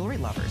HSN jewelry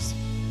lovers.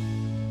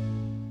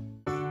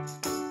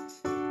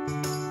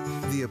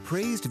 The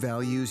appraised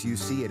values you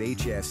see at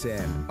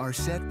HSN are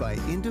set by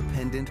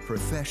independent,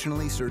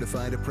 professionally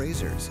certified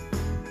appraisers.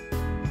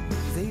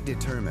 They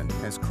determine,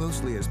 as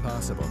closely as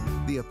possible,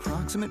 the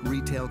approximate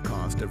retail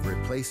cost of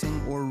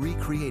replacing or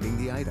recreating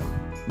the item,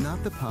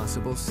 not the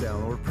possible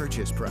sell or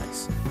purchase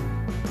price.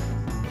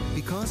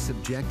 Because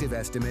subjective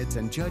estimates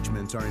and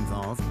judgments are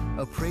involved,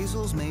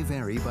 appraisals may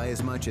vary by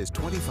as much as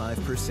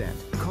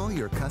 25%. Call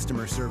your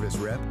customer service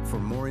rep for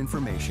more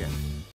information.